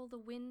control the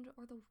wind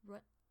or the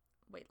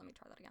Wait, let me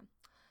try that again.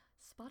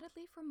 Spotted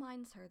Leaf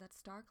reminds her that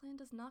StarClan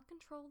does not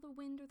control the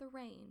wind or the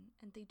rain,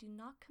 and they do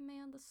not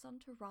command the sun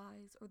to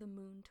rise or the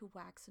moon to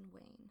wax and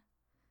wane.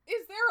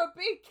 Is there a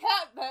big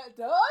cat that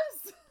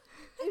does?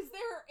 Is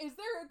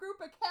there a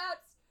group of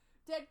cats,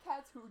 dead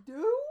cats who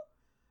do?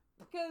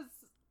 Because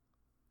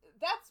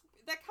that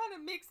kind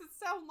of makes it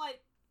sound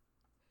like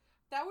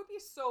that would be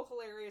so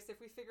hilarious if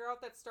we figure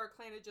out that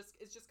StarClan is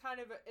just kind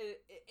of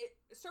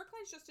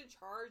StarClan's just in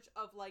charge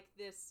of like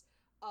this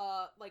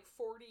like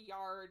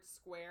 40-yard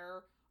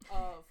square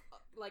of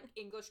like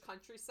English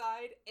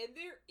countryside, and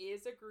there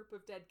is a group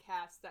of dead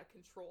cats that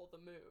control the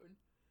moon.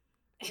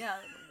 Yeah,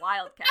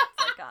 wild cats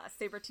like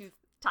saber-toothed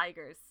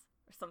tigers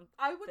or something.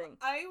 I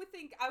would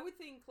think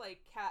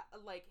like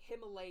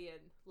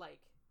Himalayan like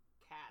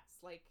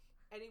cats, like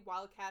any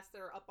wild cats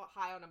that are up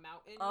high on a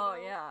mountain. Oh,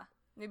 you know? Yeah.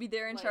 Maybe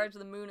they're in charge of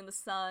the moon and the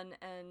sun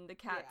and the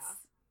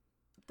cats,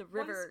 the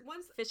river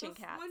fishing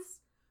cats.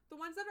 The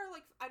ones that are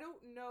like, I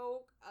don't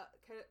know,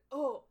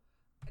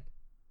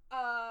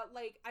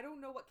 like, I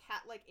don't know what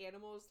cat-like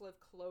animals live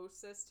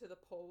closest to the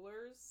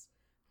polars,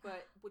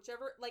 but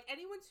whichever, like,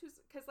 anyone's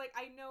because, like,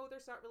 I know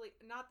there's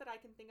not that I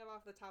can think of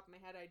off the top of my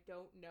head, I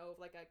don't know of,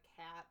 like, a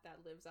cat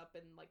that lives up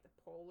in, like, the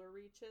polar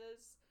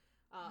reaches.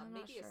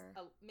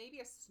 Maybe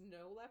a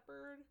snow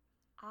leopard.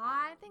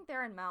 I think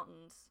they're in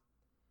mountains.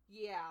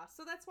 Yeah,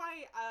 so that's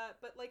why,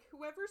 but, like,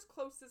 whoever's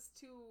closest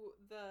to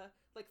the,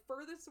 like,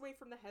 furthest away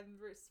from the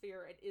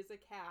hemisphere and is a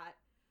cat,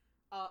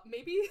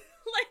 maybe,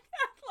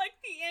 like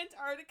the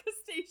Antarctica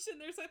station,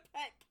 there's a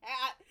pet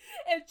cat,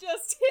 and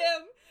just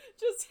him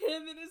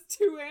and his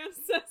two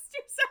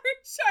ancestors are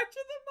in charge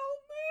of the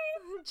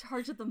moon. In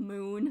charge of the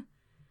moon.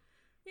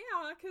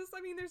 Yeah, because,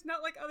 I mean, there's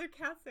not, like, other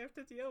cats they have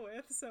to deal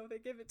with, so they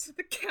give it to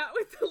the cat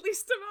with the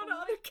least amount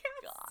of other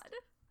cats. God.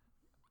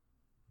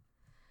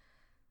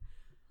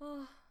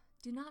 Oh,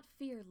 do not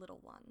fear, little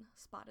one,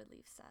 Spotted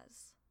Leaf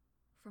says.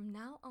 From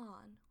now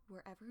on,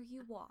 wherever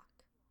you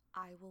walk,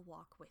 I will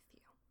walk with you.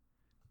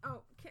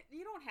 Oh,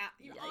 you don't have.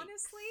 You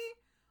honestly,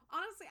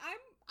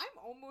 I'm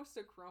almost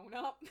a grown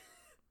up.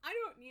 I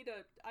don't need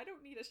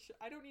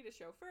a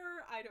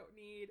chauffeur. I don't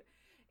need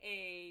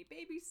a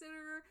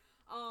babysitter.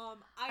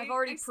 I've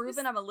already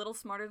proven I'm a little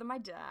smarter than my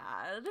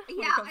dad when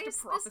it comes to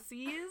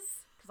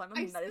prophecies, because I'm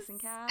a medicine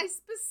cat. I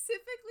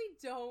specifically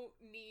don't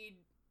need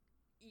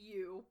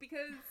you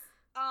because,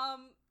 my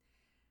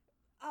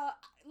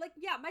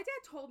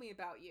dad told me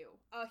about you.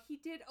 He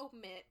did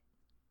omit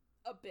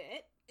a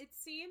bit, it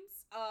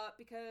seems,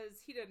 because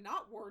he did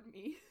not warn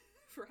me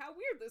for how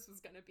weird this was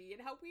gonna be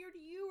and how weird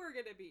you were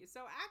gonna be.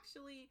 So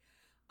actually,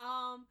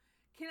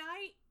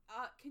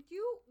 could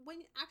you, when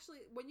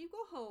you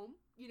go home,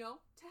 you know,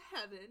 to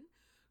heaven,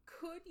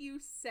 could you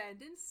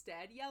send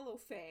instead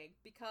Yellowfang?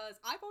 Because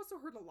I've also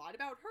heard a lot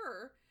about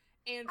her,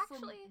 and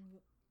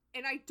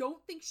and I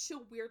don't think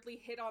she'll weirdly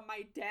hit on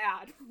my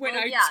dad when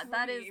I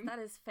dream. that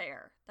is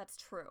fair. That's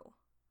true.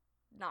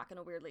 Not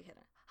gonna weirdly hit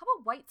him. How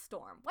about White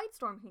Storm? White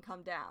Storm can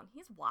come down.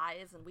 He's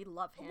wise and we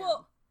love him.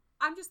 Well,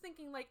 I'm just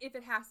thinking, like, if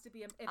it has to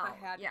be it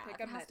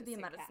has to be a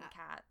medicine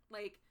cat.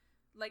 Like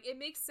it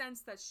makes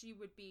sense that she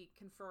would be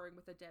conferring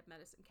with a dead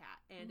medicine cat,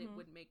 and it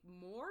would make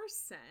more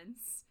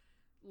sense,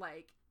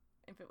 like,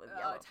 if it was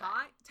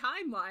Yellowfang.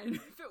 Timeline,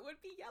 if it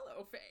would be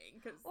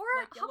Yellowfang. Or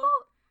how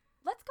about,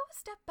 let's go a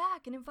step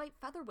back and invite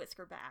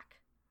Featherwhisker back.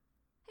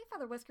 Hey,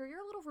 Featherwhisker,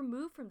 you're a little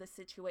removed from this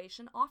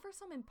situation. Offer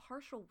some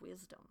impartial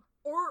wisdom.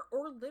 Or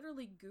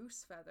literally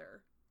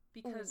Goosefeather.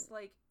 Because,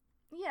 like...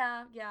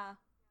 Yeah.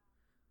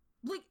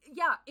 Like,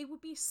 yeah, it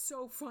would be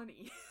so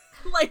funny.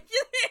 Like,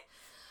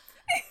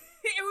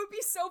 it would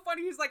be so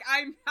funny. He's like,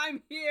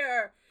 I'm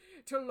here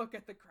to look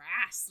at the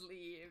grass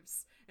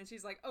leaves. And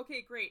she's like,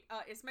 okay, great.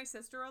 Is my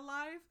sister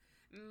alive?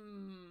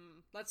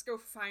 Let's go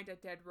find a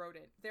dead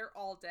rodent. They're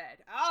all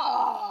dead.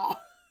 Ah!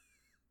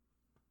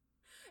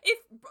 If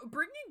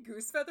bringing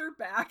Goosefeather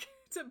back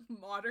to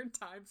modern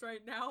times right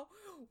now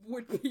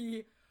would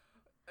be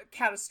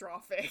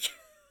catastrophic.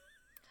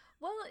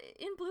 Well,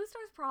 in Blue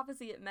Star's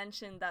prophecy, it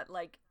mentioned that,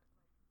 like,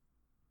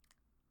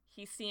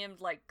 he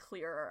seemed, like,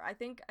 clearer. I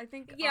think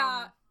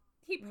yeah,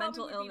 he probably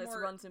mental illness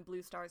runs in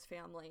Blue Star's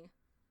family.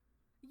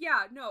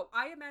 Yeah, no,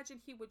 I imagine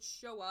he would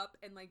show up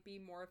and, like, be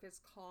more of his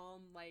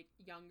calm, like,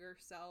 younger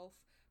self.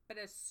 But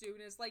as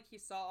soon as, like, he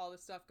saw all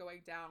this stuff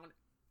going down,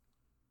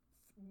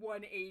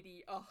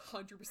 180,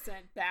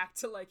 100% back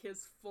to, like,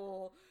 his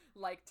full,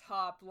 like,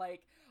 top,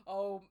 like,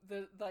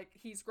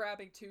 he's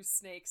grabbing two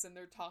snakes and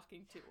they're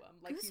talking to him.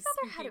 Like, he's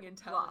speaking in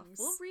tongues.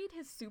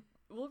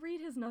 We'll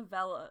read his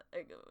novella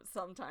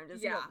sometime to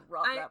see how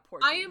rough that poor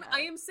dude had.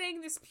 I am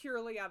saying this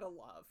purely out of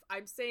love.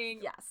 I'm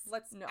saying, yes,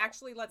 let's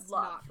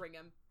not bring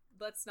him.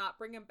 Let's not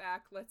bring him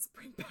back. Let's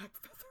bring back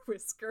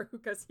Featherwhisker,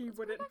 because he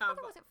wouldn't have.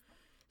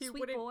 He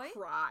wouldn't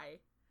cry.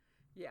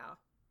 Yeah.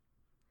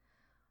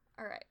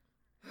 All right.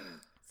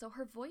 So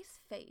her voice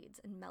fades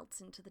and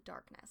melts into the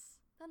darkness.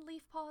 Then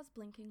Leafpaw is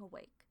blinking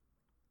awake.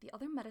 The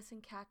other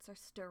medicine cats are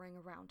stirring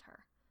around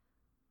her.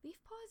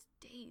 Leafpaw is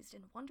dazed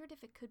and wondered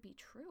if it could be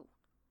true.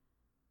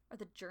 Are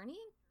the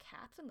journeying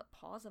cats in the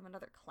paws of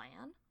another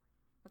clan?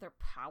 Are there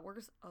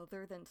powers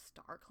other than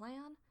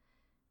StarClan?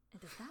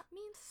 And does that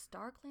mean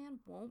StarClan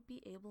won't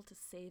be able to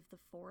save the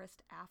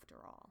forest after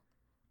all?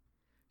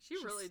 She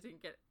really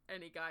didn't get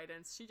any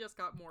guidance. She just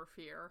got more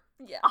fear.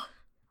 Yeah.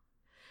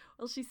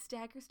 Well, she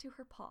staggers to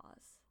her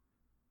paws,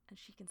 and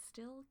she can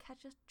still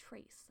catch a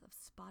trace of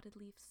Spotted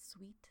Leaf's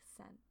sweet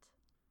scent.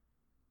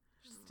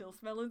 She's still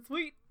smelling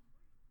sweet.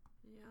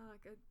 Yeah,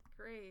 good,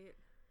 great.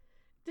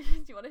 Do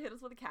you want to hit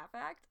us with a cat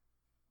fact?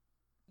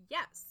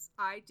 Yes,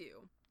 I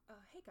do.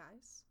 Hey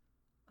guys,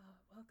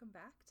 welcome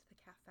back to the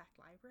Cat Fact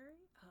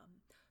Library.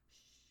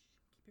 Shh,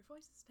 keep your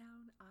voices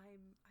down.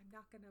 I'm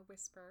not gonna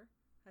whisper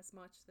as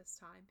much this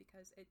time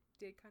because it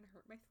did kind of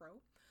hurt my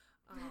throat.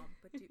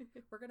 But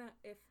we're gonna,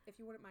 if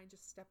you wouldn't mind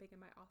just stepping in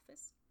my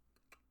office.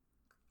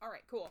 All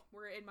right, cool.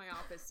 We're in my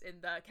office in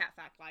the Cat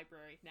Fact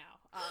Library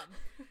now.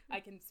 I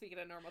can speak in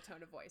a normal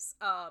tone of voice.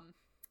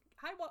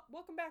 Hi,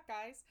 welcome back,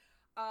 guys.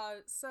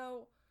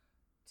 So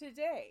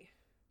today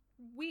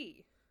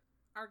we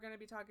are going to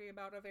be talking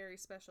about a very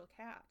special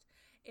cat.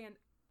 And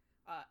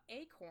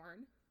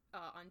Acorn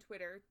on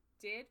Twitter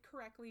did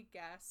correctly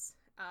guess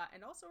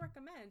and also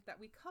recommend that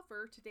we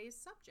cover today's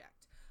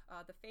subject,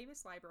 the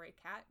famous library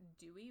cat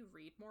Dewey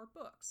Read More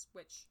Books,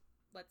 which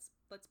let's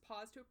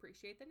pause to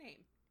appreciate the name.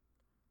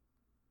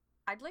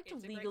 I'd like to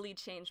legally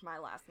change my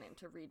last name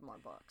to Read More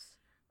Books.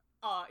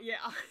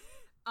 Yeah.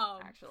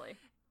 Actually.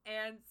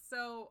 And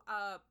so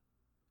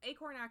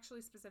Acorn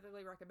actually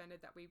specifically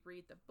recommended that we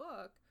read the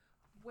book,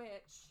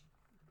 which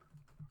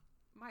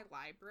my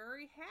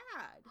library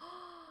had.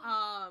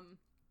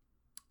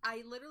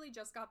 I literally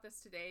just got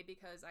this today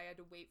because I had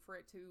to wait for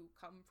it to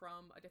come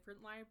from a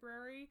different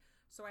library,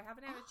 so I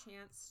haven't had a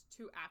chance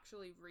to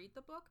actually read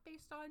the book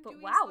based on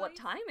Dewey's wow, life. what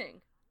timing!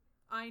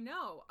 I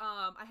know.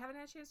 I haven't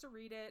had a chance to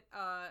read it,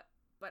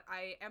 but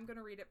I am going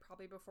to read it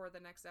probably before the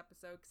next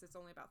episode because it's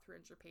only about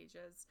 300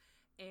 pages,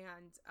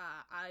 and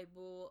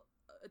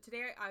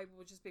today I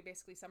will just be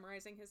basically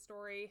summarizing his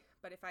story,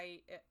 but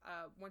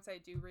once I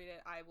do read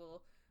it, I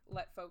will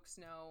let folks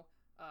know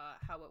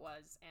how it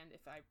was and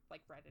if I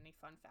read any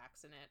fun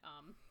facts in it.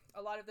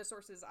 A lot of the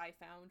sources I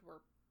found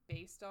were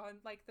based on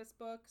this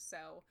book,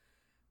 so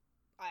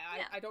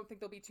I don't think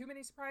there'll be too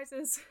many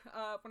surprises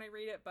when I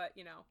read it, but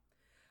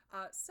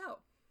so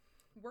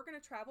we're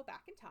gonna travel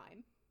back in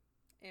time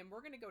and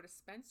we're gonna go to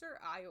Spencer,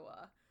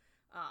 Iowa,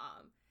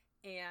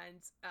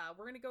 and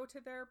we're gonna go to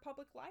their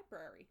public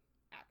library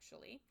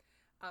actually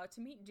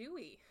to meet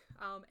Dewey.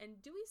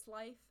 And Dewey's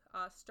life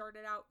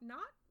started out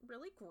not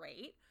really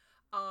great.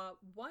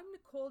 One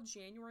cold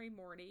January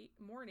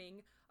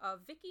morning,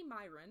 Vicky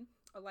Myron,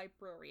 a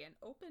librarian,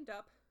 opened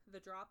up the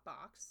drop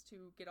box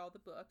to get all the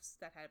books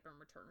that had been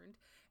returned,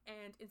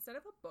 and instead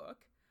of a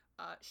book,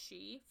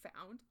 she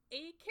found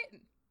a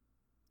kitten.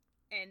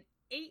 An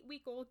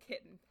 8-week-old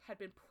kitten had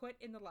been put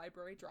in the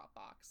library drop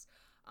box.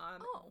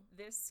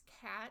 This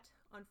cat,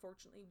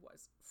 unfortunately,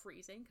 was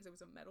freezing because it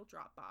was a metal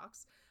drop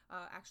box,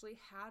 actually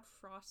had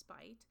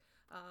frostbite,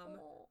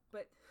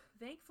 but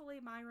thankfully,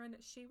 Myron,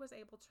 she was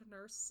able to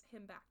nurse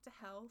him back to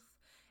health,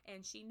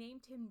 and she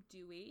named him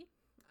Dewey,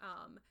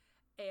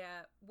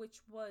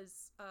 which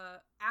was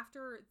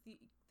after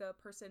the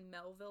person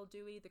Melville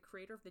Dewey, the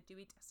creator of the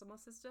Dewey Decimal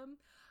System.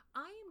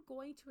 I am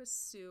going to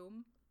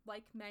assume,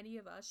 like many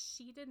of us,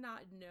 she did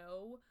not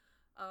know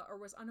or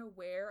was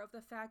unaware of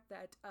the fact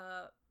that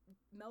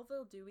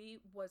Melville Dewey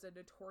was a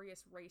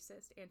notorious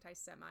racist,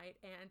 anti-Semite,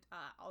 and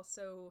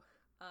also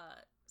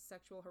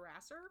sexual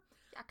harasser.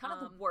 Yeah, kind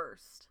of the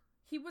worst.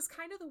 He was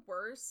kind of the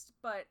worst,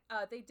 but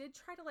they did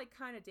try to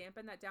kind of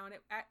dampen that down.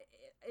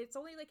 It's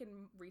only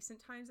in recent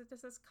times that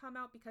this has come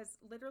out, because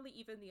literally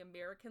even the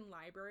American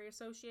Library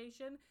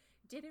Association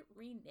didn't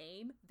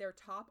rename their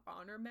top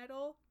honor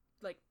medal,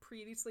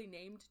 previously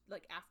named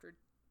after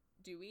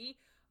Dewey,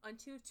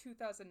 until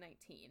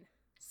 2019.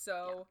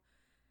 So,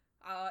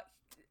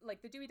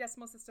 the Dewey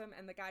Decimal System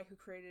and the guy who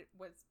created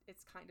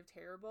it's kind of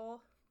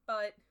terrible,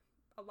 but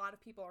a lot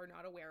of people are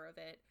not aware of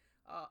it.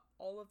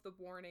 All of the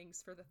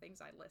warnings for the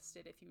things I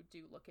listed, if you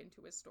do look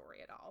into his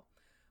story at all.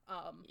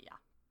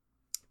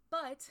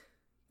 But,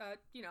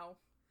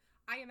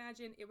 I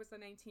imagine it was the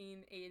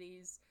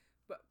 1980s,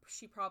 but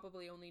she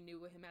probably only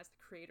knew him as the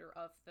creator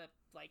of the,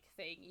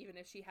 thing. Even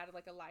if she had,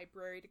 a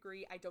library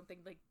degree, I don't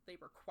think, they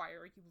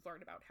require you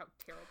learn about how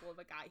terrible of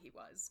a guy he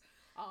was.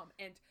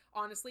 And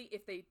honestly,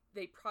 if they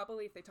talk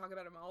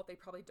about him all, they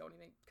probably don't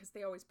even, because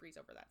they always breeze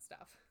over that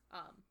stuff.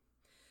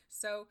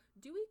 So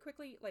Dewey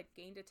quickly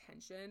gained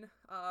attention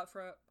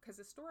because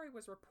the story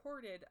was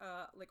reported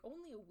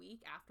only a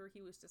week after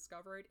he was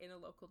discovered in a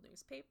local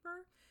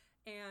newspaper,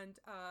 and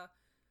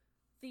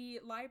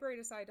the library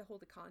decided to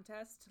hold a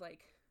contest to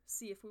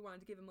see if we wanted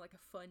to give him a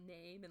fun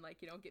name and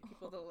get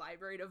people to the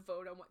library to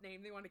vote on what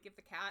name they want to give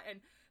the cat, and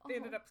they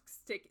ended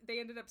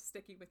up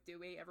sticking with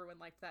Dewey. Everyone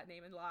liked that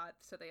name a lot,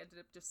 so they ended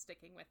up just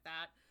sticking with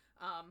that.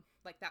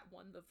 That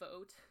won the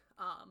vote.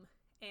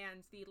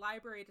 And the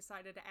library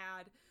decided to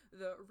add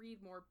the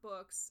Read More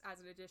Books as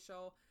an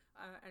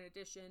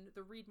addition.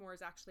 The Read More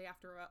is actually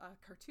after a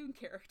cartoon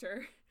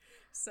character.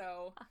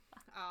 So,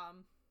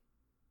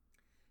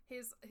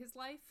 his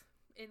life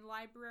in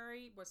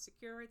library was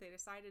secure. They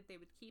decided they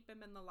would keep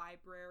him in the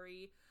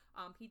library.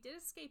 He did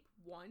escape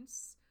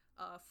once,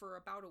 for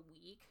about a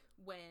week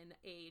when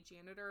a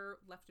janitor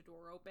left a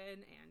door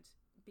open, and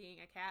being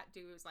a cat,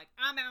 Dewey was like,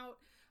 I'm out.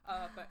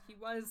 But he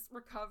was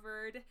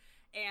recovered,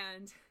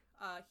 and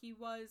he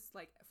was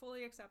like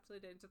fully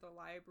accepted into the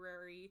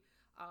library.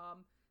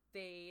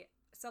 They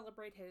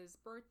celebrate his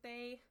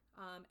birthday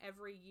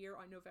every year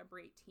on November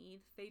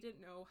 18th. They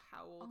didn't know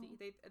how old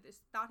they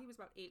thought he was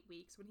about 8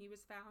 weeks when he was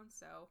found,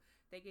 so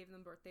they gave him the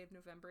birthday of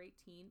November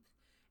 18th.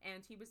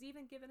 And he was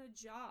even given a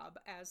job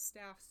as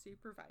staff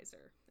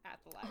supervisor at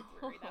the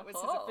library. That was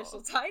his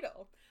official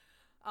title.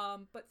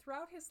 But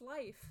throughout his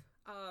life,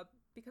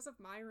 because of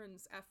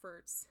Myron's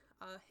efforts,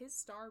 his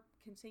star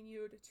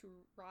continued to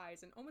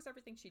rise, and almost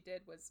everything she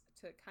did was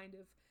to kind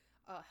of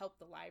help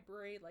the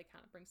library, like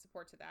kind of bring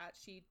support to that.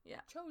 She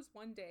chose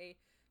one day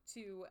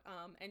to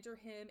enter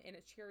him in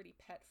a charity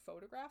pet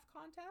photograph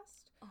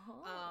contest.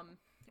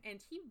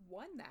 And he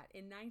won that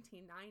in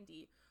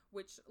 1990,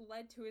 which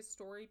led to his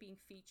story being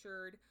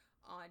featured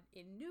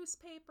in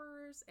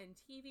newspapers and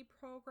TV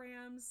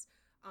programs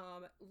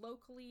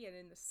locally and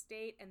in the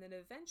state. And then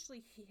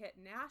eventually he hit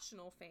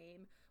national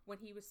fame when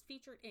he was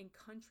featured in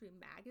Country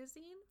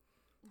Magazine.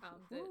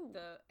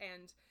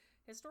 And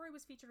his story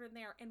was featured in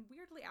there. And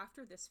weirdly,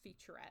 after this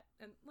featurette,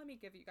 and let me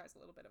give you guys a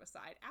little bit of a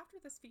side. After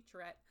this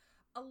featurette,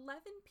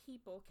 11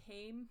 people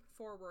came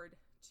forward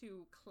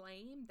to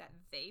claim that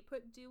they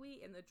put Dewey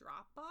in the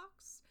drop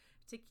box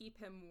to keep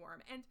him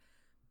warm. And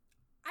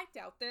I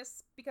doubt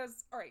this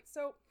because, all right,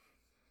 so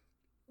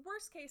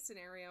worst case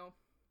scenario,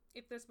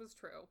 if this was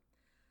true,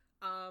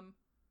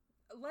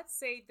 let's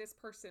say this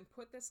person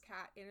put this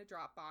cat in a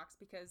drop box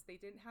because they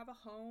didn't have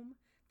a home,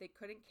 they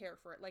couldn't care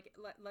for it. Like,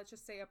 let's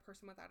just say a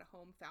person without a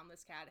home found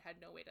this cat, had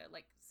no way to,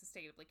 like,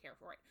 sustainably care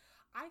for it.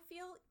 I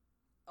feel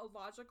a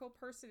logical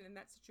person in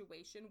that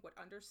situation would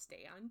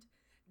understand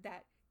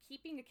that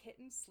keeping a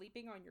kitten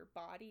sleeping on your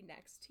body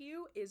next to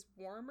you is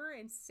warmer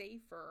and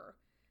safer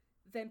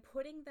than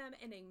putting them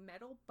in a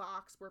metal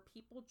box where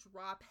people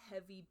drop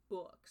heavy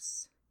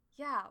books.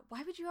 Yeah,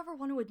 why would you ever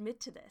want to admit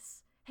to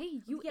this?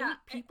 Hey, you ate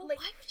people? Like,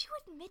 why would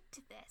you admit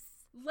to this?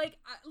 Like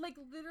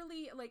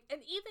literally, like,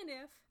 and even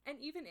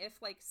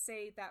if, like,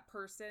 say that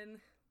person,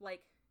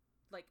 like,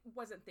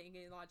 wasn't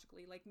thinking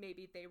logically, like,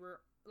 maybe they were,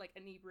 like,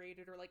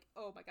 inebriated, or, like,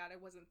 oh my god, I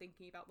wasn't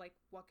thinking about, like,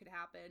 what could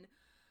happen.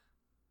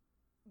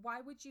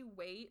 Why would you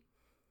wait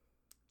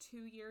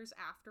 2 years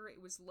after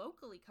it was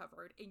locally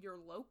covered in your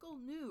local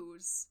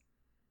news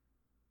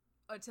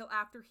until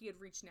after he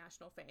had reached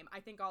national fame? I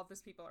think all of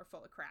these people are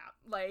full of crap.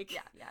 Like,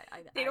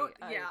 I agree.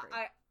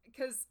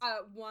 Because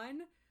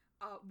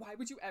why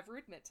would you ever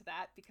admit to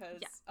that?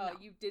 Because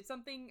you did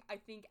something I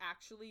think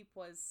actually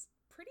was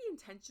pretty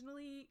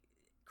intentionally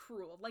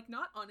cruel. Like,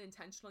 not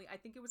unintentionally. I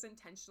think it was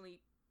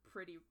intentionally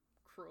pretty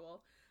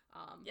cruel.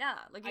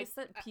 Like you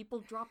said, people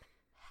drop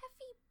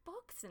heavy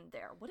books in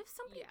there. What if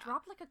somebody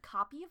dropped, like, a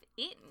copy of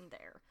It in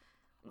there?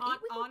 An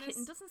 8-week-old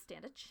kitten doesn't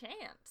stand a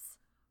chance.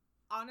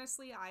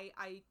 Honestly,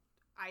 I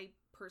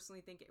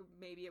personally think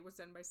maybe it was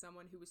done by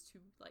someone who was too,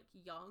 like,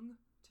 young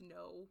to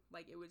know,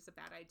 like, it was a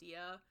bad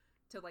idea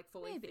to, like,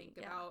 fully think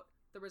about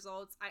the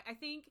results. I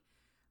think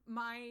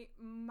my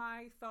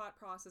thought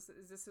process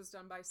is this was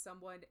done by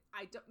someone,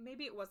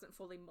 maybe it wasn't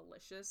fully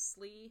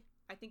maliciously.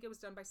 I think it was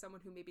done by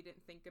someone who maybe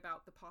didn't think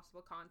about the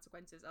possible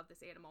consequences of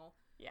this animal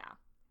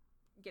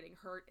getting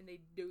hurt, and they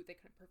knew they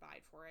couldn't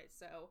provide for it.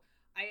 So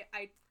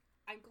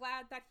I'm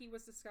glad that he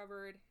was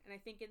discovered, and I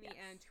think in the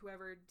end,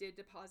 whoever did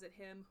deposit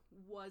him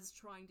was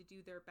trying to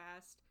do their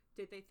best.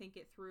 Did they think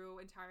it through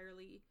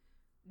entirely?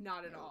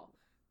 Not at all.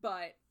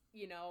 But,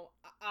 you know,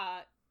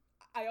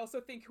 I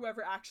also think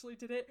whoever actually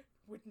did it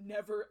would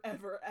never,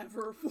 ever,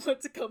 ever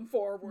want to come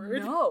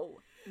forward. No,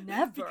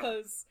 never.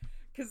 because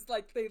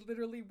like, they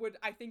literally would,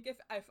 I think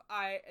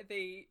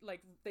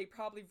they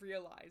probably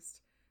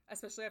realized,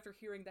 especially after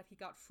hearing that he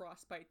got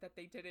frostbite, that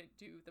they didn't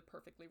do the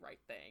perfectly right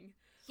thing.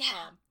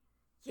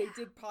 They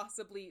did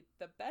possibly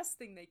the best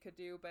thing they could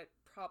do, but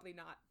probably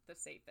not the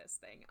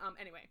safest thing.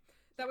 Anyway,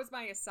 that was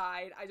my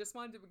aside. I just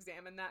wanted to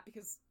examine that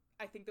because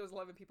I think those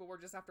 11 people were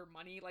just after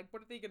money. Like,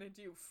 what are they gonna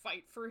do?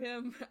 Fight for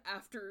him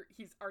after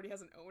he's already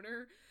has an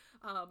owner?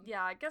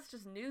 I guess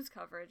just news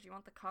coverage. You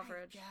want the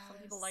coverage. Some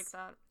people like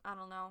that. I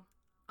don't know.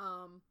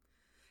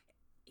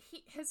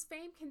 His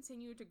fame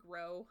continued to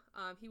grow.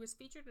 He was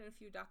featured in a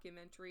few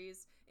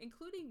documentaries,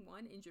 including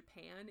one in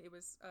Japan. It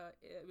was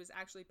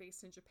actually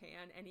based in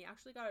Japan, and he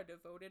actually got a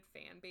devoted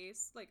fan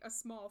base, like a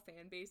small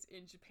fan base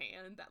in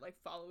Japan that, like,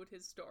 followed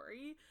his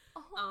story.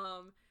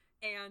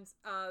 And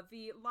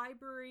the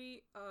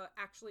library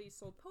actually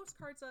sold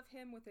postcards of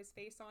him with his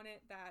face on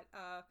it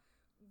that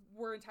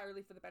were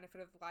entirely for the benefit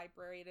of the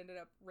library. It ended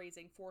up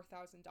raising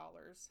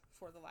 $4,000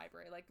 for the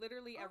library. Like,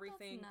 literally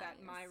everything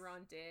that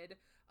Myron did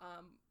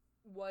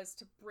was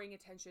to bring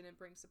attention and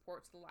bring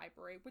support to the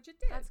library, which it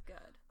did. That's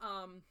good.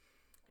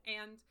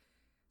 And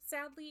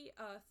sadly,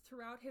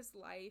 throughout his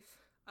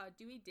life,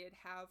 Dewey did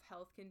have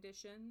health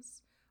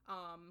conditions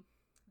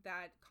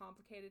that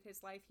complicated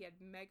his life. He had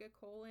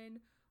megacolon,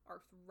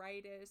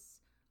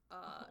 arthritis,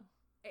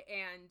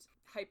 and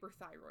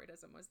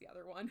hyperthyroidism was the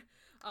other one.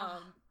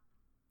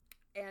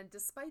 And And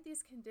despite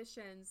these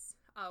conditions,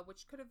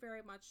 which could have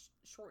very much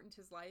shortened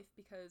his life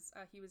because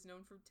he was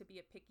known to be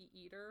a picky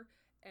eater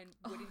and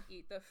wouldn't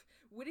eat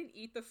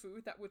the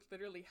food that would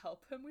literally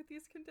help him with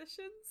these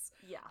conditions.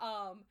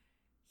 Yeah.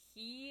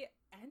 He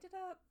ended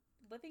up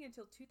living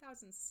until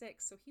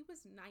 2006, so he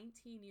was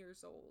 19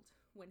 years old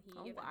when he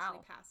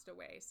eventually passed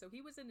away. So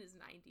he was in his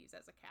 90s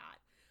as a cat.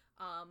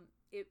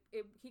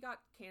 He got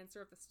cancer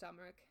of the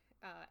stomach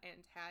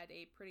and had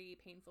a pretty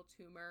painful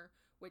tumor,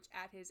 which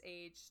at his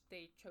age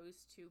they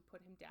chose to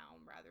put him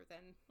down rather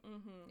than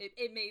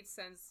it made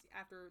sense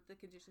after the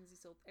conditions he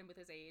still and with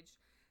his age.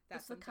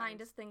 That's the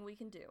kindest thing we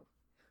can do.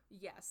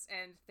 Yes,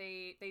 and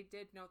they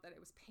did note that it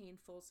was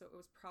painful, so it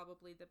was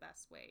probably the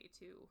best way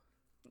to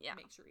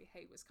make sure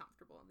he was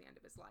comfortable in the end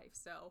of his life.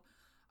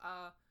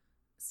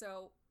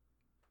 So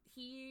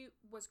he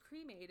was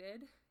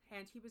cremated,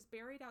 and he was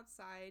buried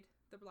outside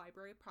the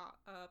library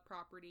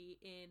property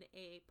in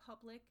a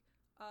public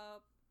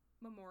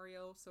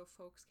memorial, so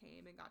folks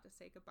came and got to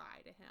say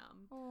goodbye to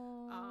him.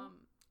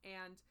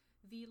 And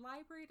the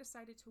library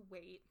decided to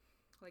wait.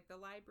 Like, the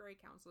library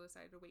council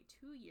decided to wait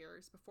 2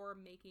 years before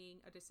making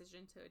a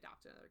decision to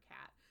adopt another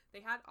cat. They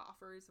had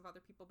offers of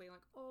other people being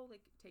like, oh,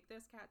 like, take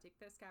this cat, but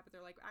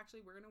they're like, actually,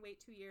 we're gonna wait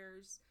 2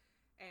 years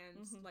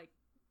and like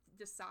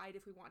decide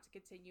if we want to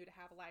continue to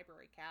have a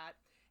library cat.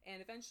 And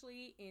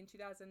eventually in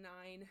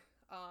 2009,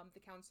 the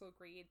council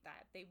agreed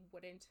that they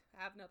wouldn't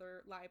have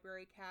another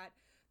library cat.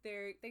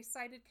 They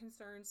cited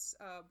concerns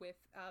with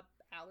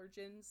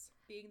allergens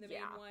being the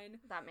main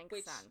one. That makes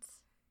sense.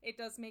 It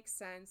does make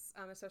sense,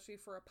 especially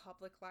for a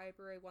public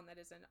library, one that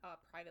isn't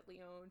privately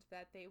owned,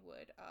 that they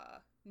would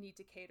need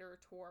to cater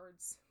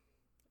towards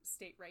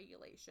state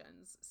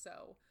regulations.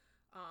 So,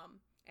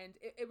 and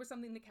it was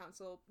something the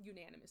council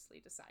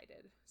unanimously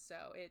decided.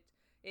 So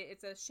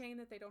it's a shame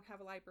that they don't have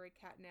a library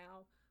cat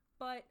now,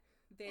 but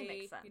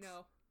they,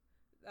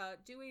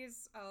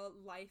 Dewey's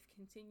life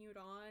continued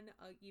on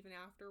even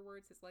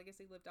afterwards. His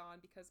legacy lived on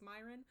because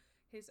Myron,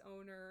 his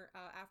owner,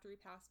 after he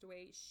passed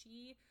away,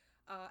 she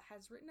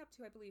has written up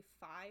to, I believe,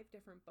 5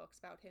 different books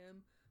about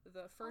him.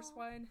 The first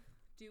one,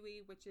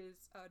 Dewey, which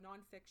is a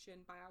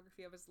nonfiction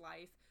biography of his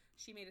life.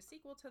 She made a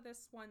sequel to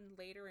this one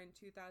later in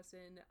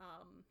 2010,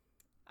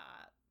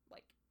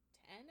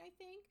 I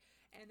think.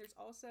 And there's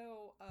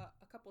also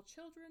a couple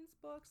children's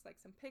books, like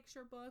some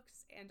picture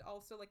books, and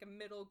also like a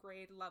middle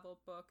grade level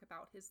book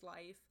about his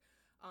life.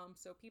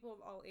 So people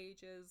of all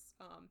ages,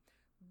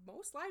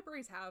 most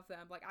libraries have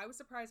them. Like, I was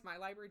surprised my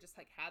library just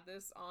like had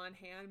this on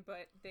hand,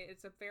 but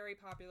it's a very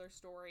popular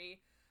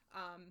story.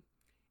 And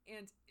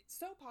it's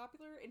so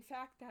popular, in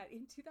fact, that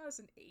in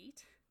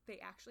 2008, they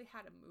actually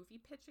had a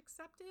movie pitch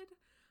accepted.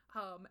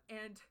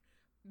 And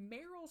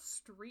Meryl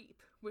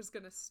Streep was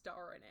gonna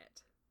star in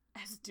it.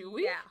 As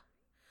Dewey? Yeah.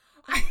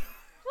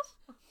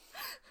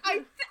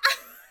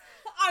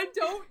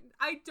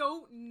 I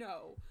don't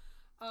know.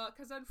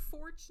 'Cause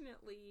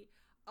unfortunately,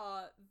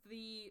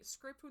 the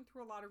script went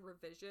through a lot of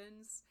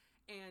revisions,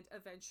 and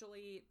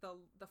eventually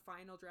the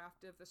final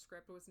draft of the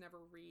script was never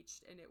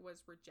reached, and it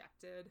was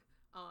rejected.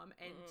 And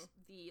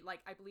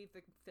I believe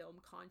the film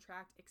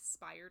contract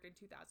expired in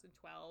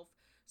 2012,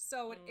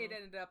 so it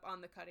ended up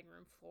on the cutting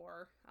room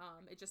floor.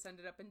 It just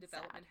ended up in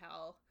development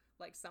hell,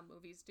 like some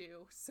movies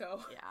do.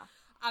 So yeah,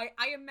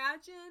 I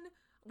imagine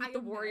the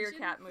Warrior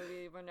Cat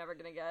movie we're never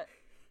gonna get.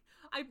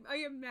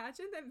 I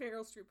imagine that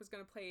Meryl Streep was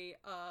gonna play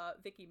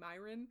Vicky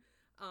Myron.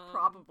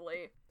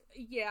 Probably.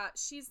 Yeah,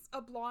 she's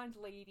a blonde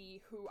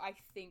lady who I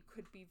think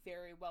could be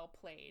very well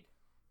played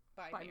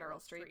by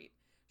Meryl Streep.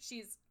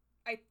 She's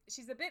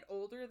a bit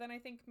older than I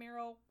think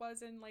Meryl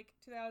was in like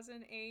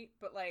 2008,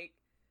 but like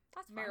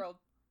that's Meryl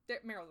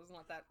doesn't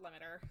let that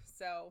limit her.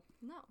 So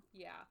no.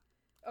 Yeah.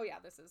 Oh yeah,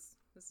 this is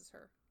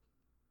her.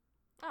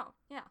 Oh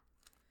yeah.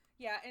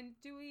 Yeah, and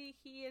Dewey,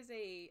 he is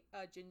a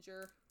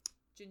ginger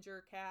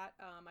cat.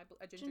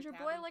 A ginger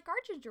boy, like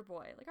our ginger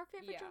boy, like our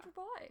favorite ginger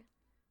boy.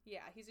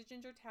 Yeah, he's a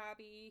ginger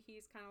tabby.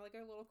 He's kind of like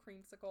a little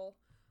creamsicle.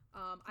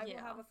 I will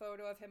have a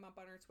photo of him up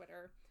on our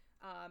Twitter.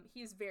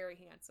 He's very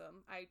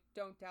handsome. I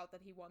don't doubt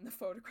that he won the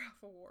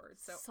photograph award.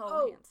 So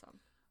handsome.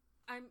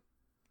 I'm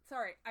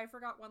sorry, I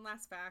forgot one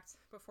last fact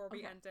before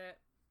we end it.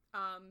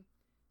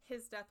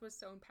 His death was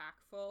so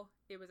impactful.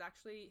 It was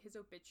actually, his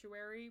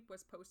obituary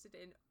was posted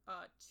in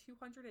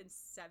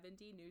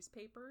 270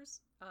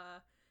 newspapers,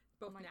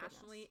 both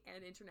nationally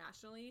and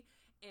internationally.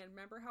 And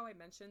remember how I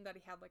mentioned that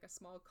he had like a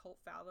small cult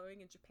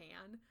following in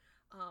Japan?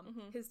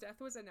 His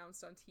death was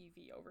announced on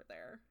TV over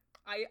there.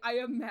 I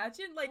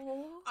imagine like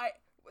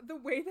the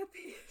way that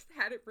they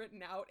had it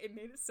written out, it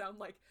made it sound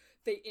like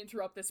they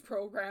interrupt this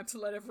program to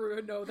let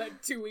everyone know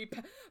that Dewey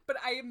but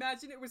I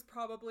imagine it was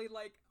probably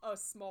like a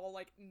small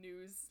like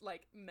news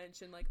like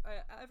mention like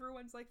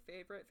everyone's like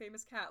favorite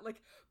famous cat,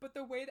 like, but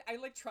the way that I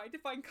like tried to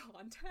find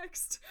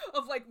context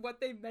of like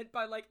what they meant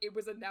by like it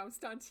was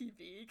announced on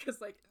TV,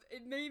 because like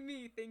it made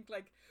me think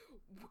like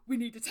we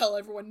need to tell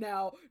everyone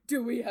now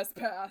Dewey has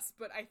passed,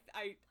 but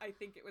I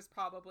think it was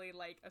probably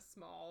like a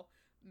small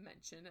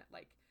mention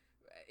like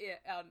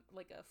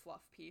like a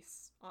fluff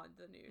piece on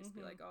the news,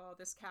 be like, oh,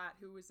 this cat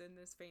who was in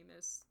this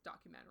famous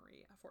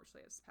documentary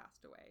unfortunately has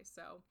passed away.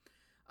 So,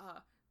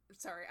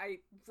 sorry, I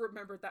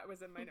remembered that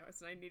was in my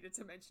notes and I needed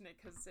to mention it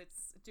because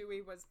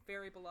Dewey was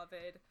very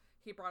beloved.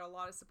 He brought a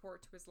lot of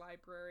support to his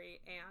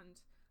library, and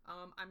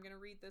I'm going to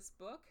read this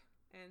book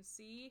and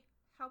see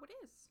how it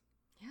is.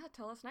 Yeah,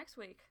 tell us next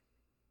week.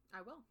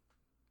 I will.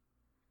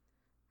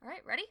 All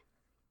right, ready?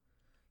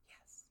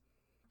 Yes.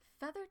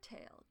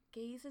 Feathertail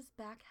gazes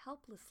back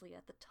helplessly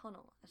at the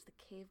tunnel as the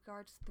cave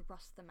guards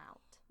thrust them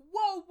out.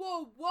 Whoa,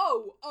 whoa,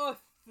 whoa! A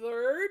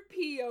third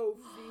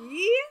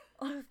POV?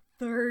 A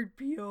third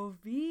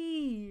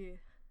POV!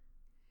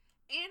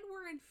 And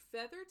we're in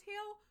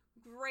Feathertail?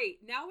 Great.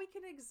 Now we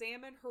can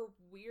examine her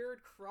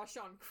weird crush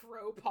on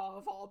Crowpaw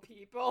of all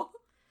people.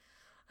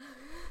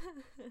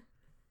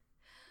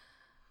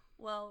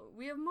 Well,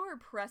 we have more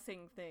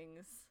pressing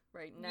things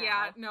right now.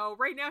 Yeah, no.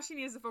 Right now she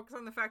needs to focus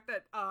on the fact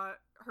that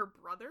her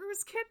brother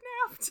was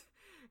kidnapped.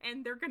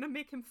 And they're gonna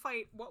make him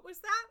fight, what was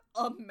that?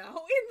 A mountain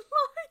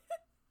lion?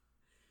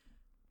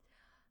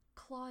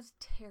 Claws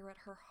tear at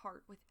her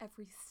heart with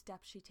every step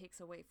she takes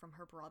away from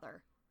her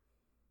brother.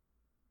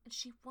 And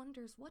she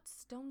wonders what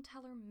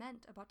Stoneteller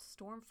meant about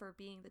Stormfur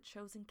being the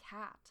chosen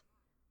cat.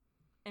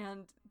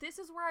 And this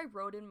is where I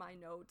wrote in my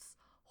notes,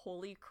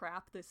 holy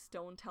crap, this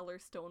Stoneteller,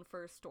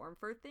 Stonefur,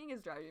 Stormfur thing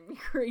is driving me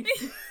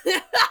crazy.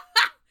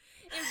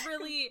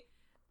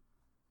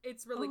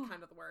 It's really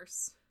kind of the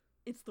worst.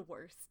 It's the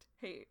worst.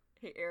 Hey,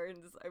 Aaron,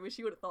 I wish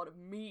you would have thought of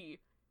me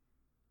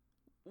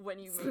when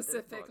you made this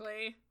book.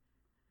 Specifically.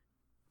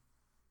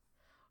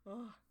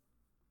 Ugh.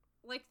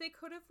 Like, they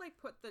could have, like,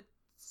 put the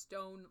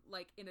stone,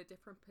 like, in a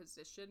different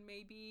position,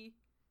 maybe,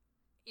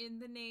 in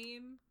the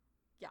name.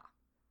 Yeah.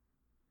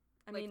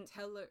 I like, mean,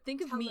 Teller,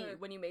 think of Teller. me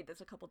when you made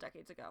this a couple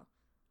decades ago.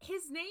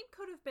 His name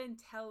could have been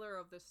Teller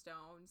of the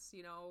Stones,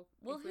 you know?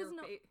 Well,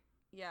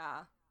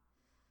 yeah.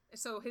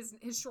 So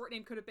his short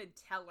name could have been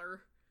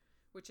Teller,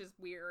 which is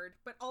weird.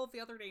 But all of the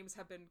other names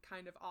have been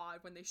kind of odd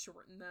when they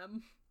shorten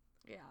them.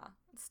 Yeah.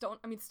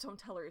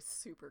 Stoneteller is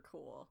super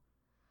cool.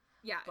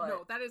 Yeah, but...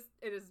 no,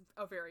 it is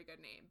a very good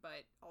name,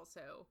 but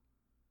also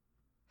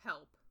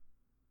help.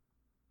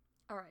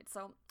 Alright,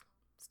 so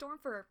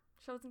Stormfur,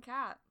 chosen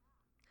cat.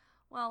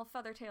 Well,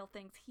 Feathertail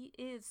thinks he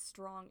is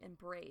strong and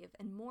brave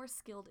and more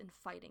skilled in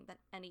fighting than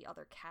any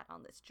other cat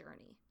on this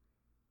journey.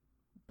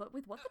 But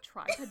with what the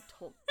tribe had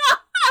told...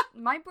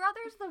 My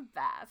brother's the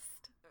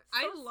best.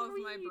 I love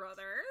my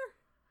brother.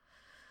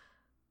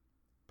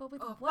 But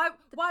with why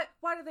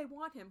do they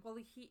want him? Well,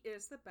 he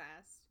is the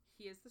best.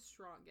 He is the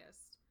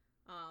strongest.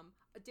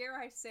 Dare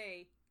I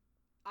say,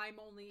 I'm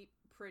only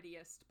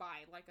prettiest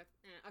by like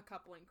a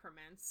couple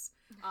increments.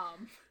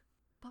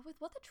 But with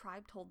what the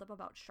tribe told them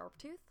about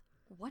Sharptooth,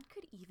 what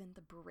could even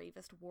the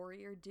bravest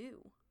warrior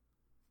do?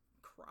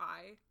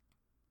 Cry,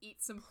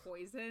 eat some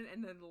poison,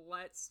 and then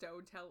let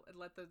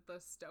the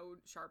stone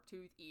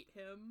Sharptooth eat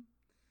him.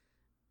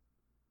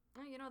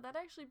 Oh, you know, that'd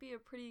actually be a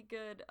pretty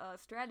good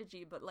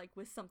strategy, but like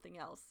with something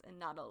else and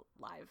not a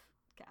live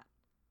cat.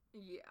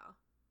 Yeah.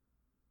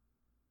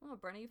 Oh,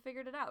 Brenna, you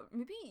figured it out.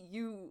 Maybe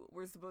you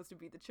were supposed to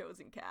be the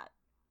chosen cat.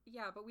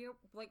 Yeah, but we don't,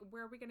 like,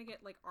 where are we gonna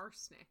get, like,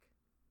 arsenic?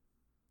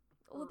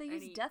 Well, they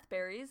use death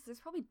berries. There's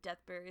probably death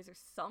berries or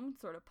some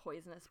sort of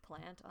poisonous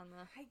plant on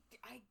the...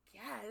 I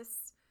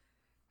guess.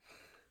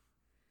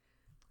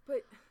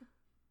 But...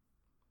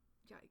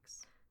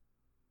 Yikes.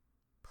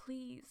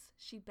 Please,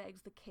 she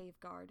begs the cave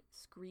guard,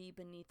 scree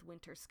beneath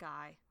winter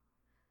sky.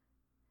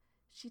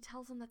 She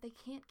tells him that they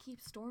can't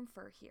keep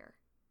Stormfur here.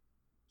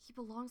 He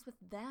belongs with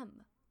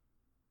them.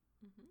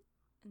 Mm-hmm.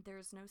 And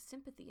there's no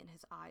sympathy in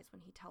his eyes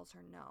when he tells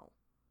her no.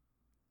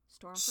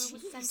 Stormfur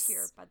was sent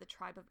here by the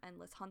tribe of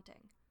Endless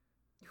Hunting.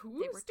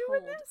 Who's they were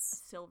doing told this?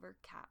 A silver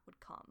cat would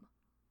come.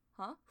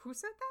 Huh? Who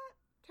said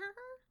that to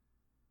her?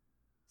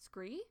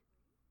 Scree?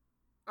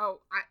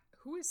 Oh,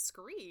 who is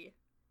Scree?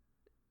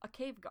 A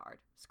cave guard.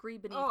 Scree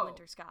beneath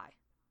winter sky.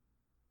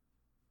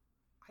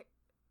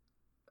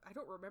 I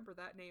don't remember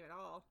that name at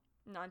all.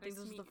 No, I think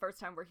this is the first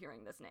time we're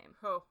hearing this name.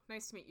 Oh,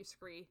 nice to meet you,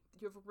 Scree.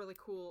 You have a really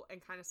cool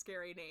and kind of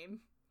scary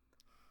name.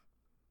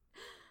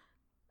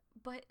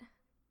 But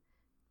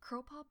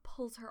Crowpaw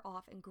pulls her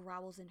off and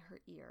growls in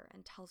her ear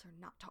and tells her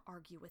not to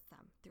argue with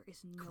them. There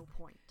is no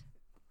point.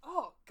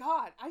 Oh,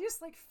 God. I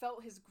just, like,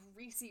 felt his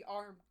greasy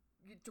arm,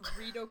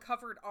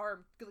 Dorito-covered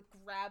arm,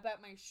 grab at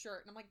my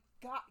shirt. And I'm like,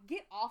 God,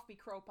 get off me,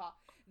 Crowpaw.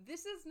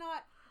 This is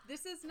not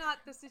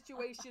the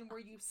situation where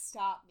you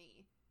stop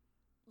me.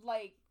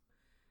 Like...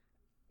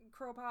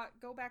 Crowpaw,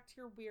 go back to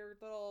your weird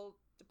little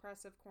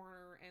depressive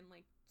corner and,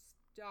 like,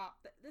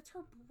 stop. That's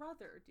her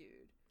brother,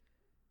 dude.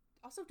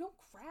 Also, don't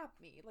grab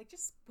me. Like,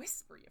 just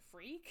whisper, you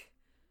freak.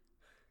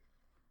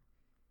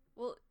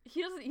 Well,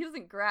 he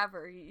doesn't grab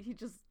her. He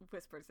just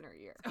whispers in her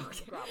ear.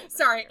 Okay.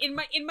 Sorry, in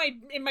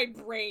my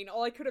brain,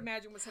 all I could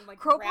imagine was him, like,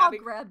 Crowpaw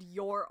grabbed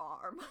your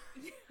arm.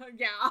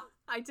 Yeah,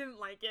 I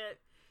didn't like it.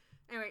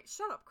 Anyway,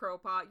 shut up,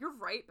 Crowpaw. You're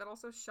right, but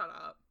also shut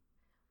up.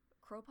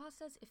 Crowpaw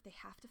says if they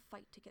have to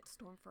fight to get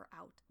Stormfur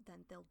out,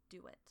 then they'll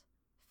do it.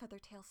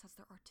 Feathertail says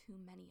there are too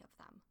many of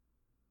them.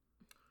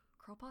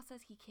 Crowpaw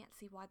says he can't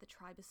see why the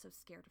tribe is so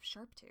scared of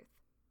Sharptooth.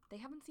 They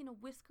haven't seen a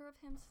whisker of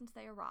him since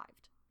they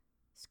arrived.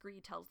 Scree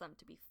tells them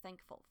to be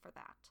thankful for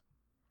that.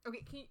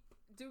 Okay,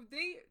 does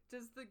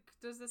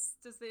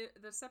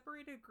the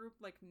separated group,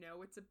 like,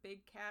 know it's a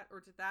big cat, or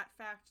did that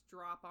fact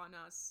drop on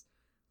us,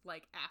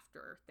 like,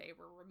 after they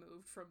were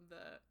removed from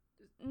the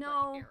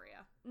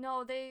area?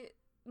 No, they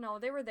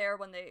were there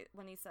when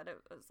he said it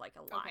was, like,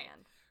 a lion.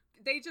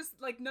 Okay. They just,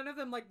 like, none of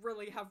them, like,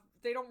 really have,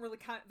 they don't really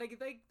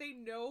they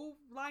know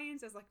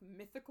lions as, like,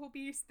 mythical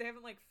beasts. They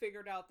haven't, like,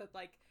 figured out that,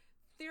 like,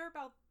 they're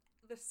about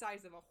the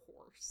size of a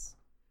horse.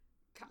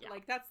 Yeah.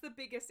 Like, that's the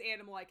biggest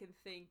animal I can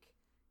think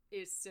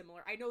is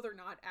similar. I know they're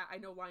not, I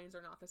know lions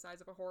are not the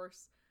size of a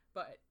horse,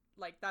 but,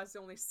 like, that's the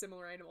only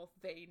similar animal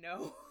they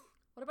know.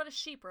 What about a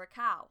sheep or a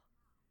cow?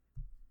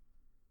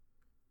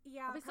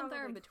 Yeah, probably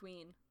somewhere in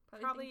between.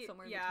 Probably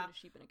somewhere in between a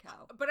sheep and a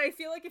cow. But I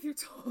feel like if you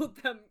told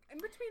them in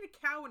between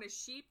a cow and a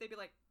sheep, they'd be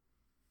like,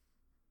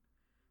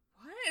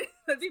 what?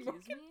 That'd be more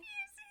confusing.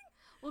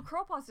 Well,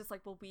 Crowpaw's just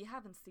like, well, we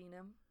haven't seen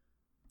him.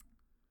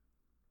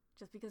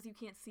 Just because you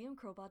can't see him,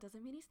 Crowpaw,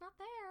 doesn't mean he's not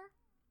there.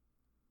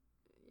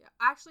 Yeah,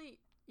 actually,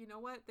 you know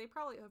what? They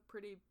probably have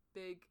pretty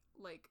big,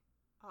 like,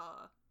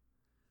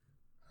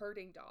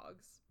 herding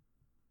dogs.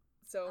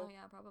 So. Oh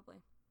yeah,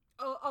 probably.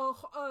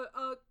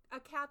 A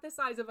cat the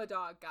size of a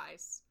dog,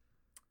 guys.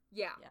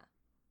 Yeah.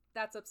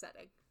 That's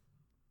upsetting.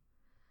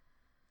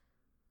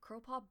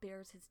 Crowpaw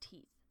bares his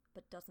teeth,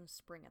 but doesn't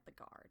spring at the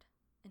guard,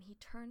 and he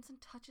turns and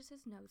touches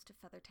his nose to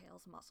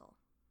Feathertail's muzzle,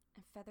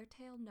 and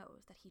Feathertail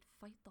knows that he'd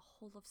fight the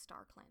whole of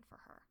StarClan for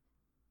her.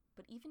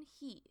 But even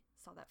he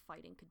saw that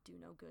fighting could do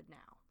no good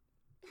now.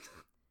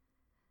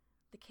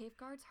 The cave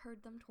guards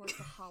herd them towards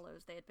the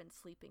hollows they had been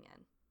sleeping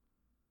in.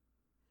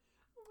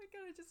 Oh my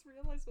god, I just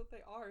realized what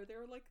they are.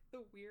 They're like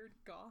the weird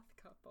goth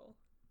couple.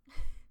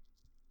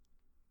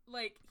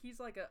 Like, he's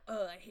like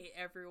I hate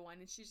everyone,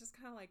 and she's just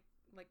kind of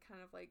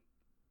like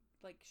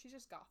she's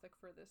just gothic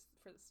for the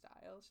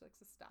style. She likes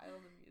the style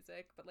and the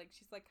music, but like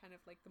she's like kind of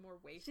like the more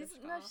waifish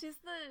goth.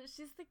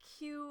 She's the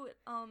cute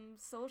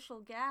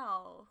social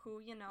gal who,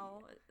 you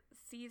know,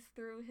 sees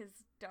through his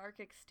dark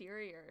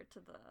exterior to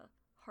the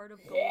heart of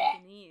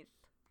gold beneath.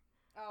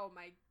 Oh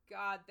my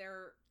god,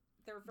 they're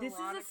Veronica.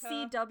 This is a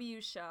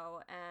CW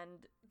show,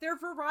 and they're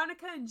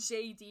Veronica and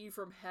JD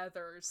from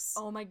Heathers.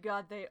 Oh my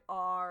god, they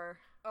are.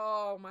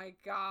 Oh my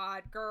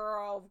god,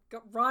 girl,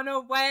 run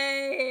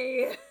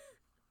away!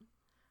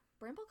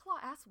 Brambleclaw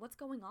asks what's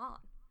going on.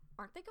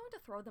 Aren't they going to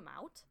throw them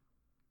out?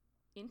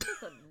 Into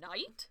the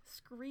night?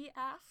 Scree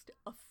asked,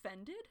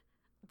 offended.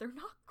 They're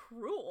not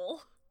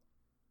cruel.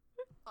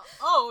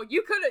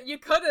 You could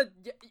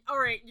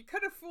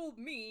have fooled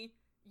me.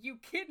 You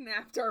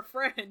kidnapped our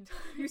friend.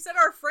 You said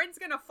our friend's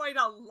gonna fight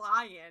a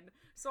lion.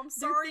 So I'm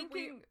sorry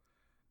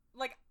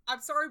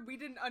I'm sorry we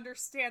didn't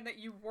understand that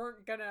you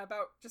weren't gonna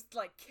just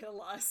like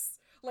kill us.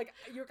 Like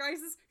your guys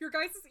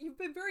you've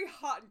been very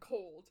hot and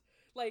cold.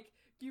 Like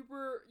you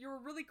were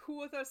really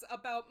cool with us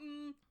about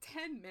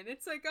 10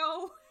 minutes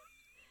ago.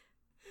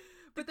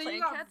 But the clan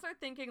cats are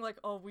thinking like,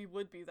 oh, we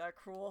would be that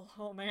cruel.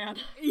 Oh man.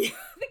 Yeah,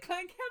 the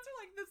clan cats are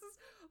like, this is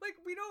like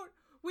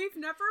we've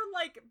never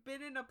like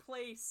been in a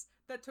place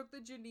that took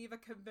the Geneva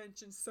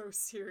Convention so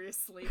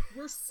seriously.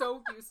 We're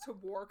so used to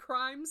war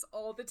crimes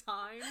all the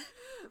time.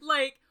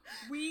 Like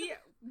we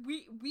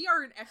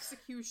are an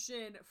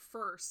execution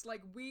first.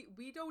 Like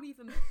we don't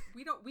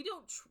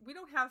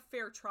have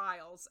fair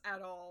trials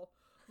at all.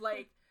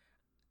 Like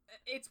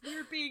it's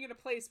weird being in a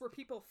place where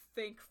people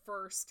think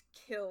first,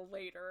 kill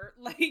later.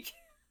 Like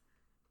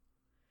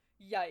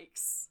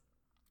yikes.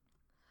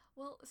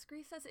 Well,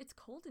 Scree says it's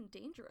cold and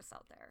dangerous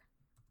out there.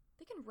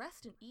 They can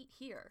rest and eat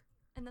here,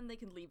 and then they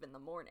can leave in the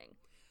morning.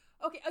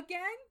 Okay,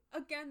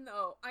 again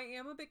though, I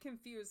am a bit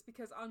confused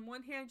because on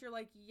one hand you're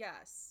like,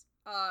 yes,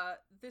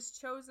 this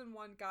chosen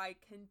one guy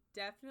can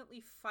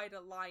definitely fight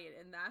a lion,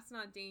 and that's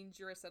not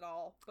dangerous at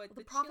all. But well,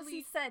 the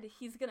prophecy said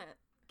he's gonna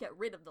get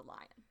rid of the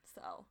lion,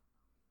 so.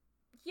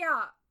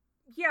 Yeah,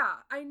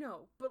 I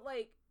know, but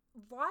like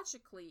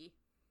logically,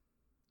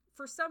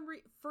 for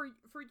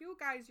you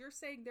guys, you're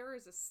saying there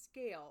is a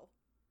scale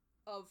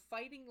of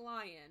fighting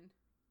lion.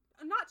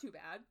 Not too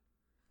bad.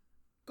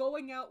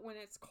 Going out when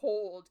it's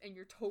cold and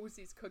your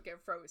toesies could get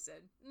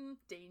frozen.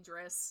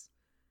 Dangerous.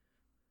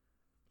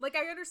 Like,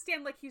 I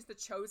understand, like, he's the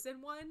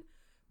chosen one,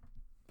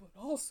 but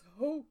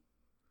also,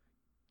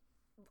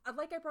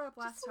 like I brought up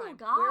last time,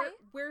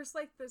 where's,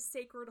 like, the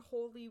sacred,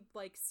 holy,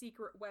 like,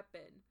 secret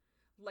weapon?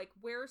 Like,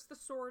 where's the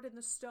sword and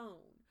the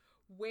stone?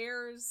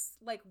 Where's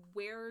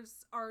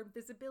our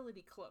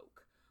invisibility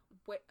cloak?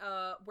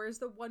 Where's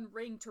the one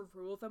ring to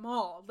rule them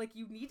all? Like,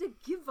 you need to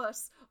give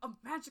us a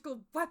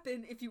magical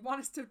weapon if you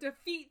want us to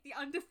defeat the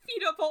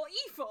undefeatable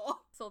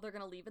evil. So they're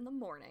gonna leave in the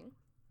morning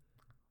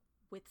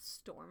with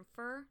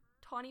Stormfur,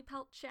 Tawny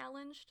Pelt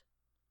challenged,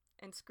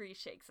 and Scree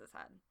shakes his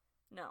head.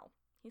 No,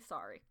 he's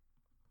sorry.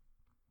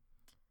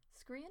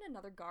 Scree and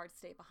another guard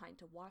stay behind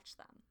to watch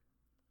them.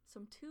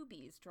 Some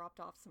 2Bs dropped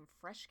off some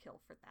fresh kill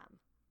for them.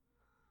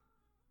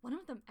 One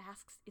of them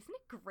asks, "Isn't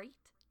it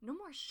great? No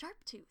more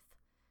Sharptooth."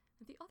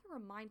 And the other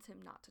reminds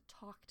him not to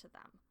talk to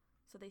them,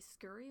 so they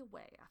scurry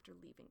away after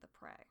leaving the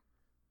prey.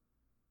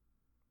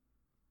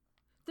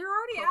 They're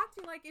already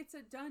acting like it's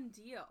a done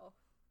deal.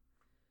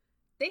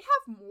 They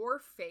have more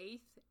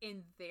faith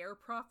in their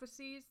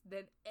prophecies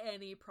than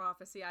any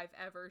prophecy I've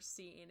ever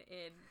seen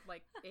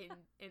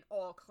in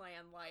all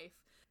clan life.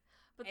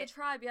 But the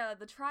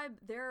tribe,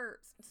 their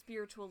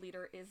spiritual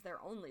leader is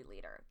their only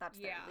leader. That's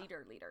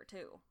their leader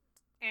too.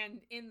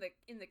 And in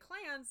the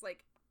clans,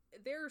 like,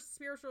 their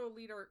spiritual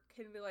leader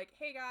can be like,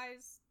 "Hey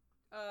guys,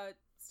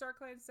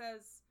 StarClan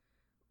says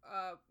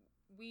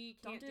we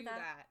can't do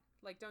that.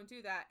 Like, don't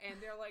do that." And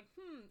they're like,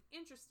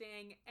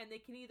 interesting. And they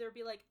can either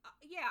be like,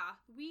 yeah,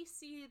 we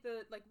see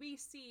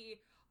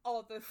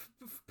all the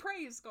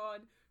praise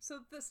gone, so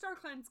the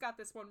StarClan's got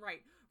this one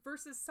right.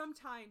 Versus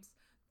sometimes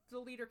the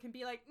leader can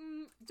be like,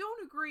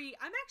 don't agree.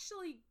 I'm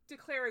actually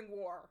declaring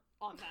war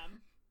on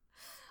them.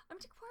 I'm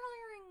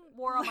declaring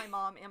war on my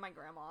mom and my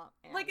grandma.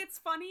 And like, it's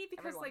funny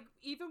because everyone. like,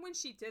 even when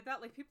she did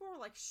that, like, people were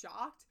like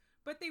shocked,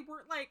 but they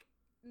weren't like,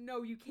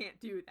 no, you can't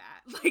do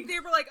that. Like, they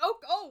were like,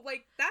 oh,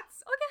 like,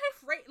 that's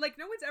okay. Great. Like,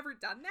 no one's ever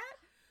done that.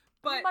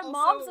 But my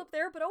mom's up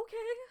there, but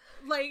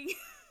okay. Like,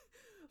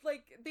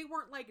 like, they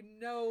weren't like,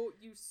 no,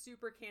 you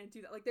super can't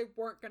do that. Like, they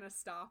weren't gonna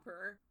stop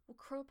her. Well,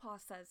 Crowpaw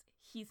says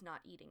he's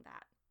not eating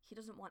that. He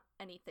doesn't want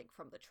anything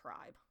from the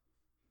tribe.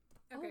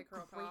 Okay,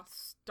 Crowpaw. Great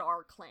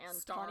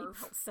StarClan, Tawny Starve.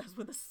 Pelt says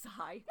with a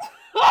sigh.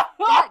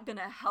 Not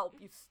gonna help,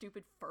 you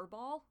stupid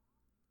furball.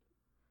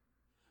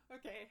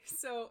 Okay,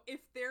 so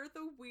if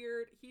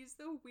he's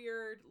the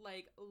weird,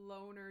 like,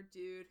 loner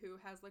dude who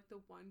has, like,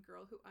 the one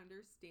girl who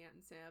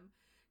understands him.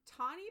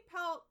 Tawny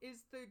Pelt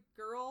is the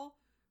girl,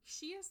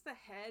 she is the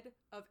head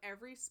of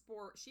every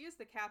sport. She is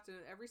the captain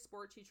of every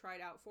sport she tried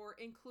out for,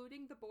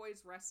 including the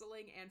boys'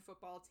 wrestling and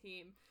football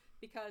team.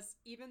 Because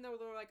even though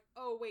they're like,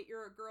 oh, wait,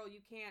 you're a girl,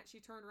 you can't, she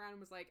turned around and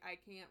was like, I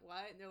can't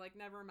what? And they're like,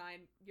 never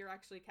mind, you're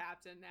actually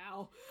captain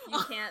now.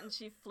 You can't, and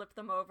she flipped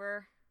them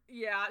over.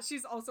 Yeah,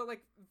 she's also,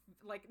 like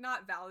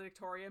not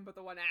valedictorian, but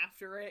the one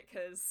after it,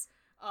 because,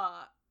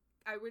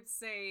 I would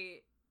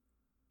say,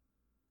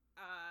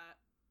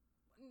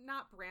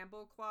 not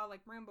Brambleclaw,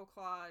 like,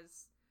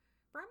 Brambleclaw's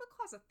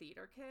a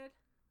theater kid.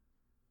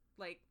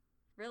 Like,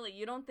 really,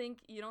 you don't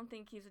think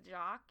he's a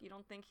jock? You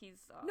don't think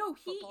he's a no,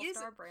 he football is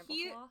star,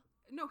 Brambleclaw?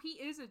 No, he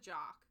is a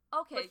jock.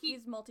 Okay,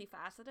 he's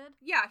multifaceted.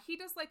 Yeah, he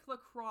does, like,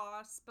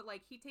 lacrosse, but,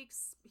 like, he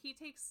does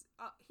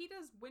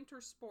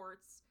winter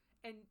sports,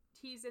 and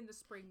he's in the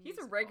spring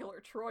musical. He's a regular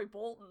Troy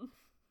Bolton.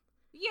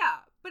 Yeah,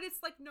 but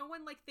it's like no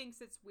one, like,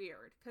 thinks it's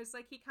weird, because,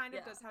 like, he kind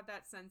of does have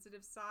that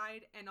sensitive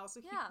side, and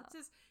also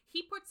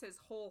he puts his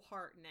whole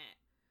heart in it.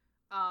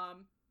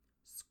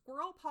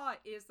 Squirrelpaw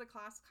is the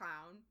class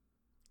clown.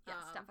 Yes,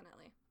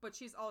 definitely. But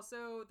she's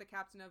also the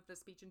captain of the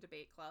speech and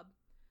debate club.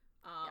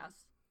 Yes.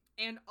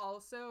 And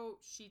also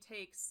she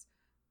takes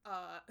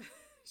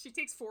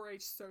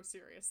 4-H so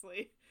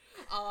seriously.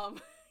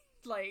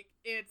 Like,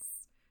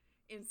 it's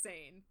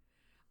insane.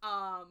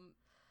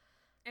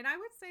 And I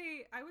would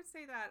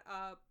say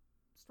that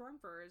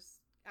Stormfur is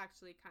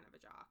actually kind of a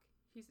jock.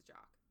 He's a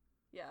jock.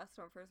 Yeah,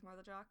 Stormfur is more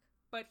the jock.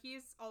 But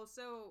he's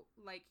also,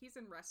 like, he's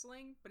in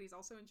wrestling, but he's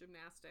also in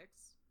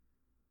gymnastics.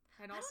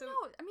 And also, I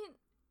don't know. I mean,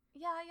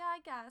 yeah, I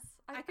guess.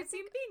 I could see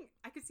him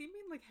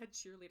being like head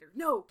cheerleader.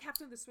 No,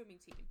 captain of the swimming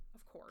team,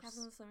 of course.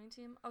 Captain of the swimming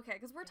team? Okay,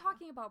 because we're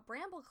talking about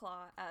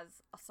Brambleclaw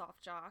as a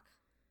soft jock.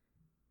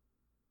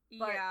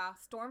 But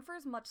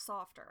Stormfur's much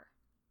softer.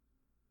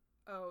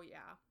 Oh,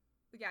 yeah.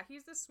 Yeah,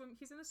 he's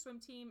in the swim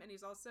team, and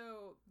he's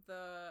also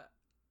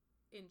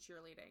in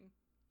cheerleading.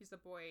 He's the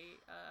boy,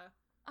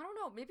 I don't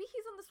know, maybe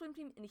he's on the swim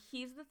team and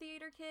he's the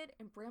theater kid,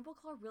 and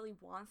Brambleclaw really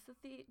wants to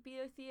be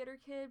a theater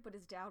kid, but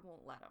his dad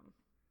won't let him.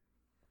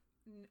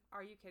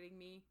 Are you kidding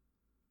me?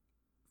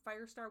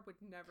 Firestar would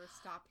never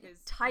stop his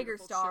Tiger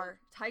Star.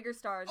 Tiger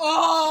Star is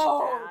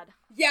dad.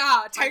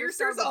 Yeah, Tiger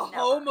Star's a never.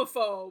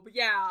 homophobe.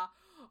 Yeah.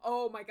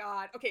 Oh my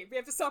god. Okay, we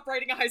have to stop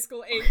writing a high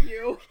school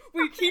AU.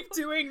 We keep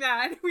doing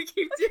that. that.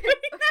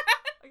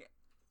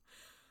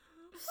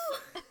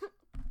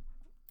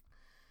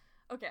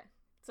 Okay.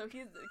 So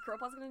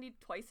Crowpaw's gonna need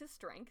twice his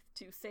strength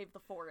to save the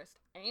forest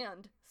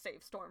and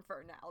save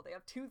Stormfur now. They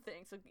have two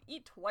things, so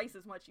eat twice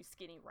as much, you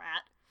skinny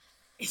rat.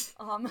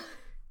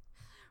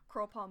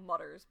 Crowpaw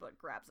mutters, but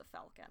grabs a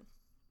falcon.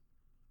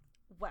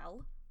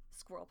 Well,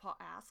 Squirrelpaw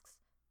asks,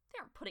 they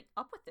aren't putting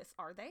up with this,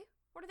 are they?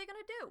 What are they gonna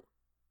do?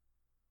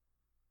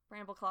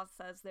 Brambleclaw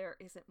says there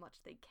isn't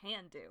much they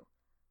can do.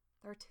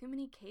 There are too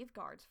many cave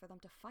guards for them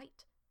to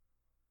fight.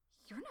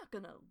 You're not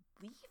gonna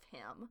leave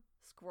him?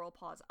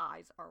 Squirrelpaw's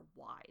eyes are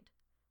wide.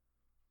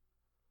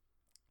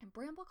 And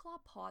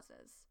Brambleclaw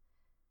pauses,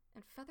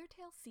 and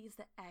Feathertail sees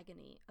the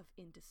agony of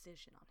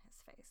indecision on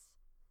his face.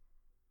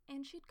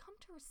 And she'd come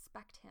to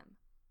respect him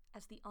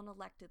as the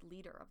unelected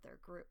leader of their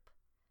group.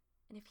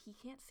 And if he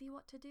can't see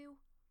what to do,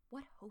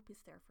 what hope is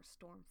there for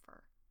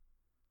Stormfur?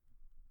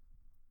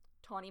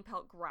 Tawny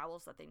Pelt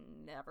growls that they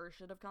never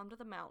should have come to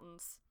the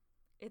mountains.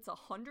 It's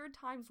 100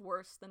 times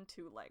worse than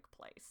Two Leg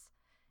Place.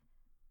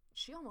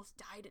 she almost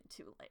died in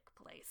Two Lake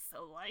Place,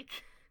 so,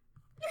 like,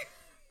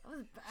 that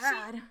was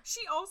bad.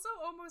 She also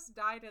almost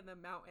died in the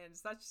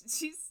mountains.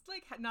 She's,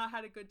 like, not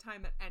had a good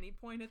time at any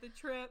point of the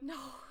trip. No.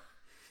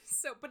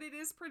 So, but it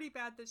is pretty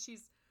bad that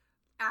she's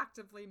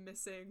actively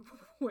missing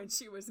when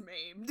she was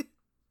maimed.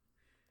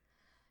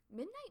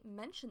 Midnight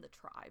mentioned the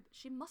tribe.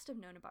 She must have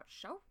known about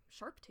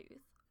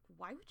Sharptooth.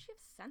 Why would she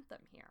have sent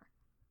them here?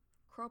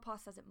 Crowpaw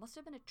says it must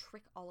have been a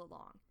trick all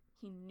along.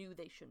 He knew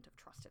they shouldn't have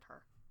trusted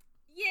her.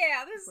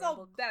 Yeah, this is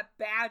all that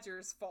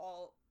Badger's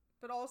fault.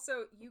 But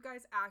also, you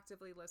guys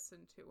actively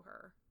listened to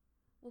her.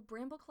 Well,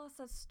 Brambleclaw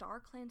says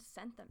StarClan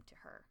sent them to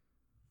her.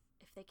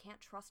 If they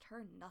can't trust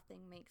her,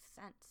 nothing makes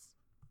sense.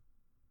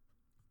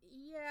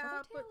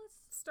 Yeah, but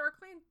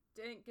StarClan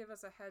didn't give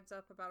us a heads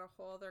up about a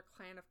whole other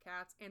clan of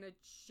cats and a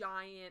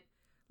giant...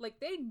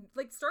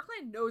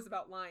 StarClan knows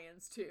about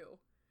lions, too.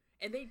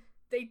 And they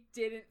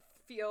didn't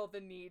feel the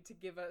need to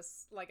give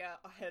us, like, a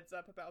heads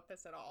up about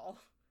this at all.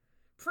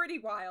 Pretty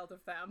wild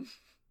of them.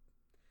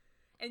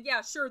 And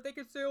yeah, sure, they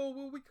could say, oh,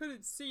 well, we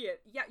couldn't see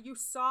it. Yeah, you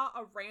saw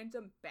a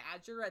random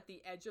badger at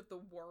the edge of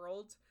the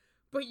world,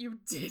 but you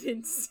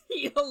didn't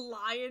see a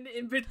lion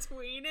in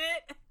between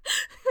it?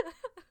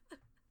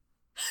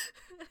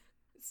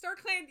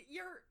 StarClan,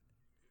 you're...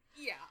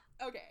 Yeah,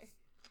 okay.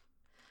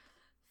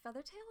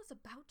 Feathertail is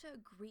about to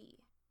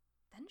agree.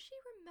 Then she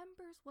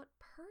remembers what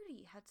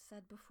Purdy had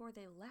said before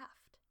they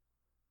left.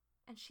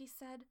 And she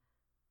said,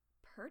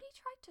 Purdy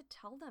tried to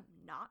tell them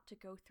not to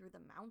go through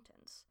the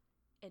mountains,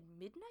 and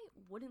Midnight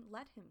wouldn't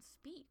let him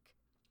speak.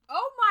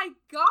 Oh my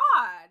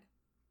god!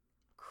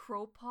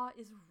 Crowpaw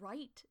is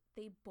right.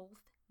 They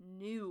both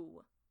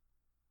knew.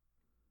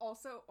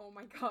 Also, oh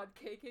my god,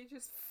 KK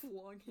just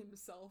flung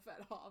himself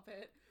at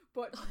Hobbit,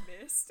 but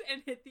missed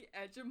and hit the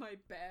edge of my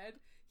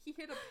bed. He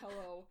hit a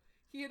pillow.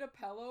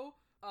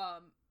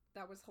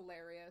 That was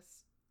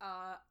hilarious.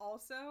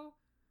 Also,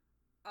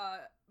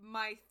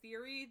 my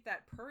theory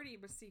that Purdy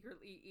was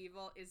secretly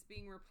evil is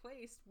being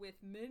replaced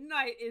with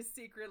Midnight is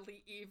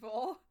secretly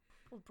evil.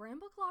 Well,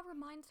 Brambleclaw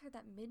reminds her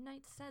that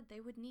Midnight said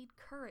they would need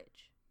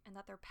courage, and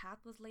that their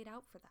path was laid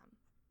out for them.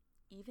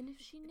 Even if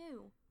she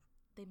knew,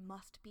 they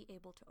must be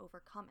able to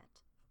overcome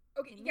it.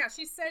 Okay, yeah,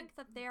 she said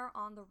that they're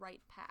on the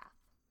right path.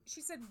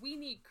 She said we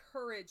need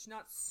courage,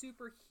 not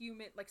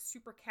superhuman, like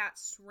super cat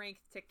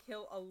strength to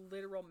kill a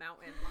literal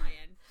mountain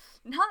lion.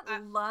 Not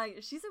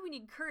lion. She said we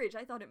need courage.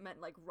 I thought it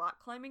meant like rock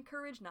climbing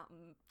courage, not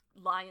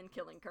lion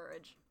killing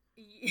courage.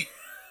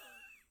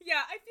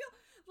 Yeah, I feel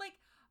like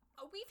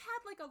we've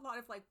had like a lot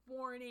of like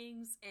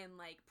warnings and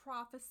like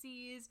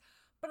prophecies,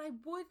 but I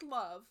would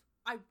love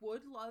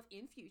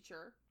in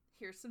future,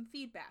 here's some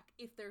feedback.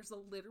 If there's a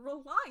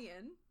literal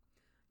lion,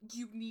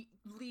 you need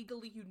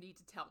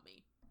to tell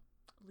me.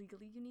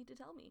 Legally, you need to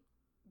tell me.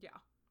 Yeah.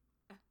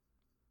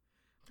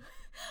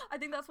 I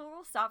think that's where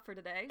we'll stop for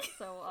today.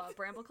 So,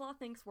 Brambleclaw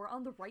thinks we're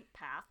on the right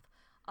path.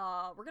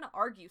 We're gonna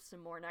argue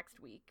some more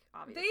next week,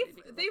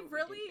 obviously. They've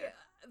really...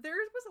 There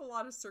was a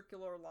lot of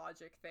circular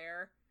logic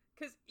there.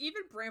 Because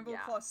even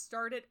Brambleclaw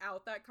started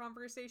out that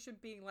conversation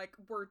being like,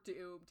 we're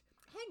doomed.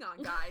 Hang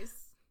on,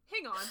 guys.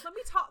 Hang on. Let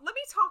me talk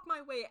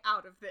my way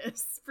out of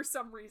this for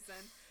some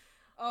reason.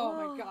 Oh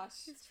my gosh.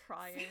 She's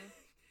trying.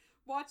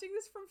 Watching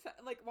this from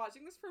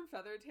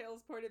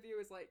Feathertail's point of view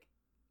is like,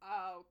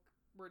 oh,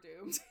 we're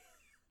doomed.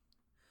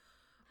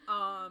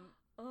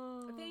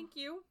 Thank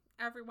you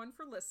everyone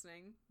for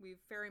listening. We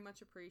very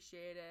much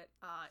appreciate it.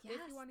 If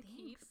you want to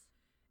keep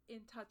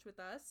in touch with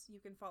us, you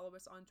can follow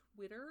us on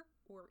Twitter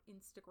or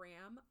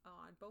Instagram.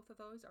 On both of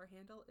those, our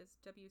handle is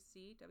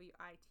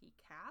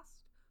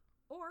WCWITcast.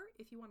 Or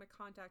if you want to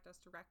contact us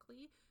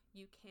directly,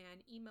 you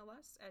can email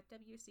us at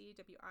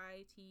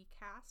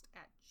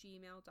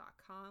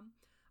WCWITcast@gmail.com.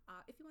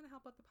 If you want to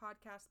help out the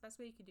podcast, the best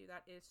way you can do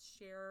that is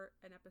share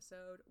an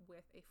episode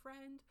with a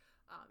friend.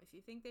 If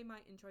you think they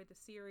might enjoy the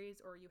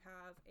series, or you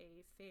have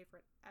a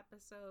favorite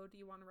episode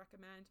you want to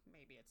recommend,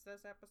 maybe it's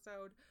this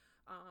episode,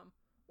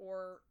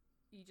 or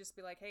you just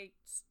be like, hey,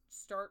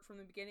 start from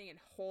the beginning and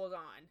hold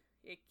on.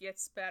 It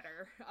gets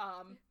better.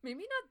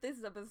 Maybe not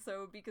this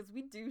episode, because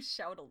we do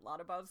shout a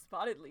lot about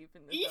Spotted Leaf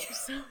in this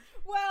episode.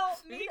 Well,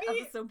 maybe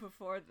the episode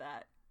before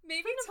that.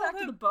 Maybe tell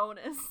them to the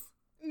bonus.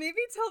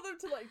 Maybe tell them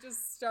to like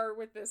just start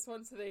with this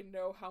one so they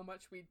know how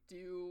much we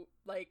do.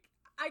 Like,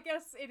 I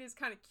guess it is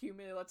kind of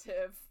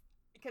cumulative,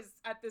 because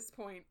at this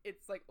point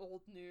it's like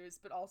old news,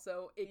 but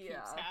also it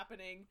keeps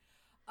happening.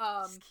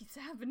 Just keeps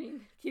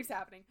happening. Keeps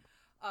happening.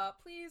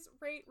 Please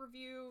rate,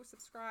 review,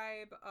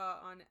 subscribe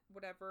on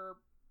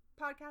whatever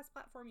podcast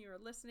platform you're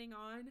listening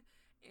on,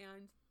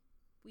 and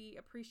we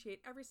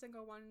appreciate every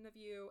single one of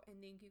you,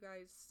 and thank you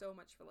guys so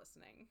much for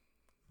listening.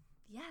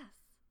 Yes,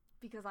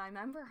 because I'm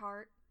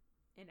Emberheart.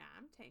 And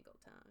I'm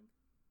Tangletongue.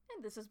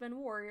 And this has been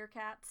Warrior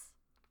Cats.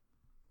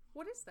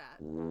 What is that?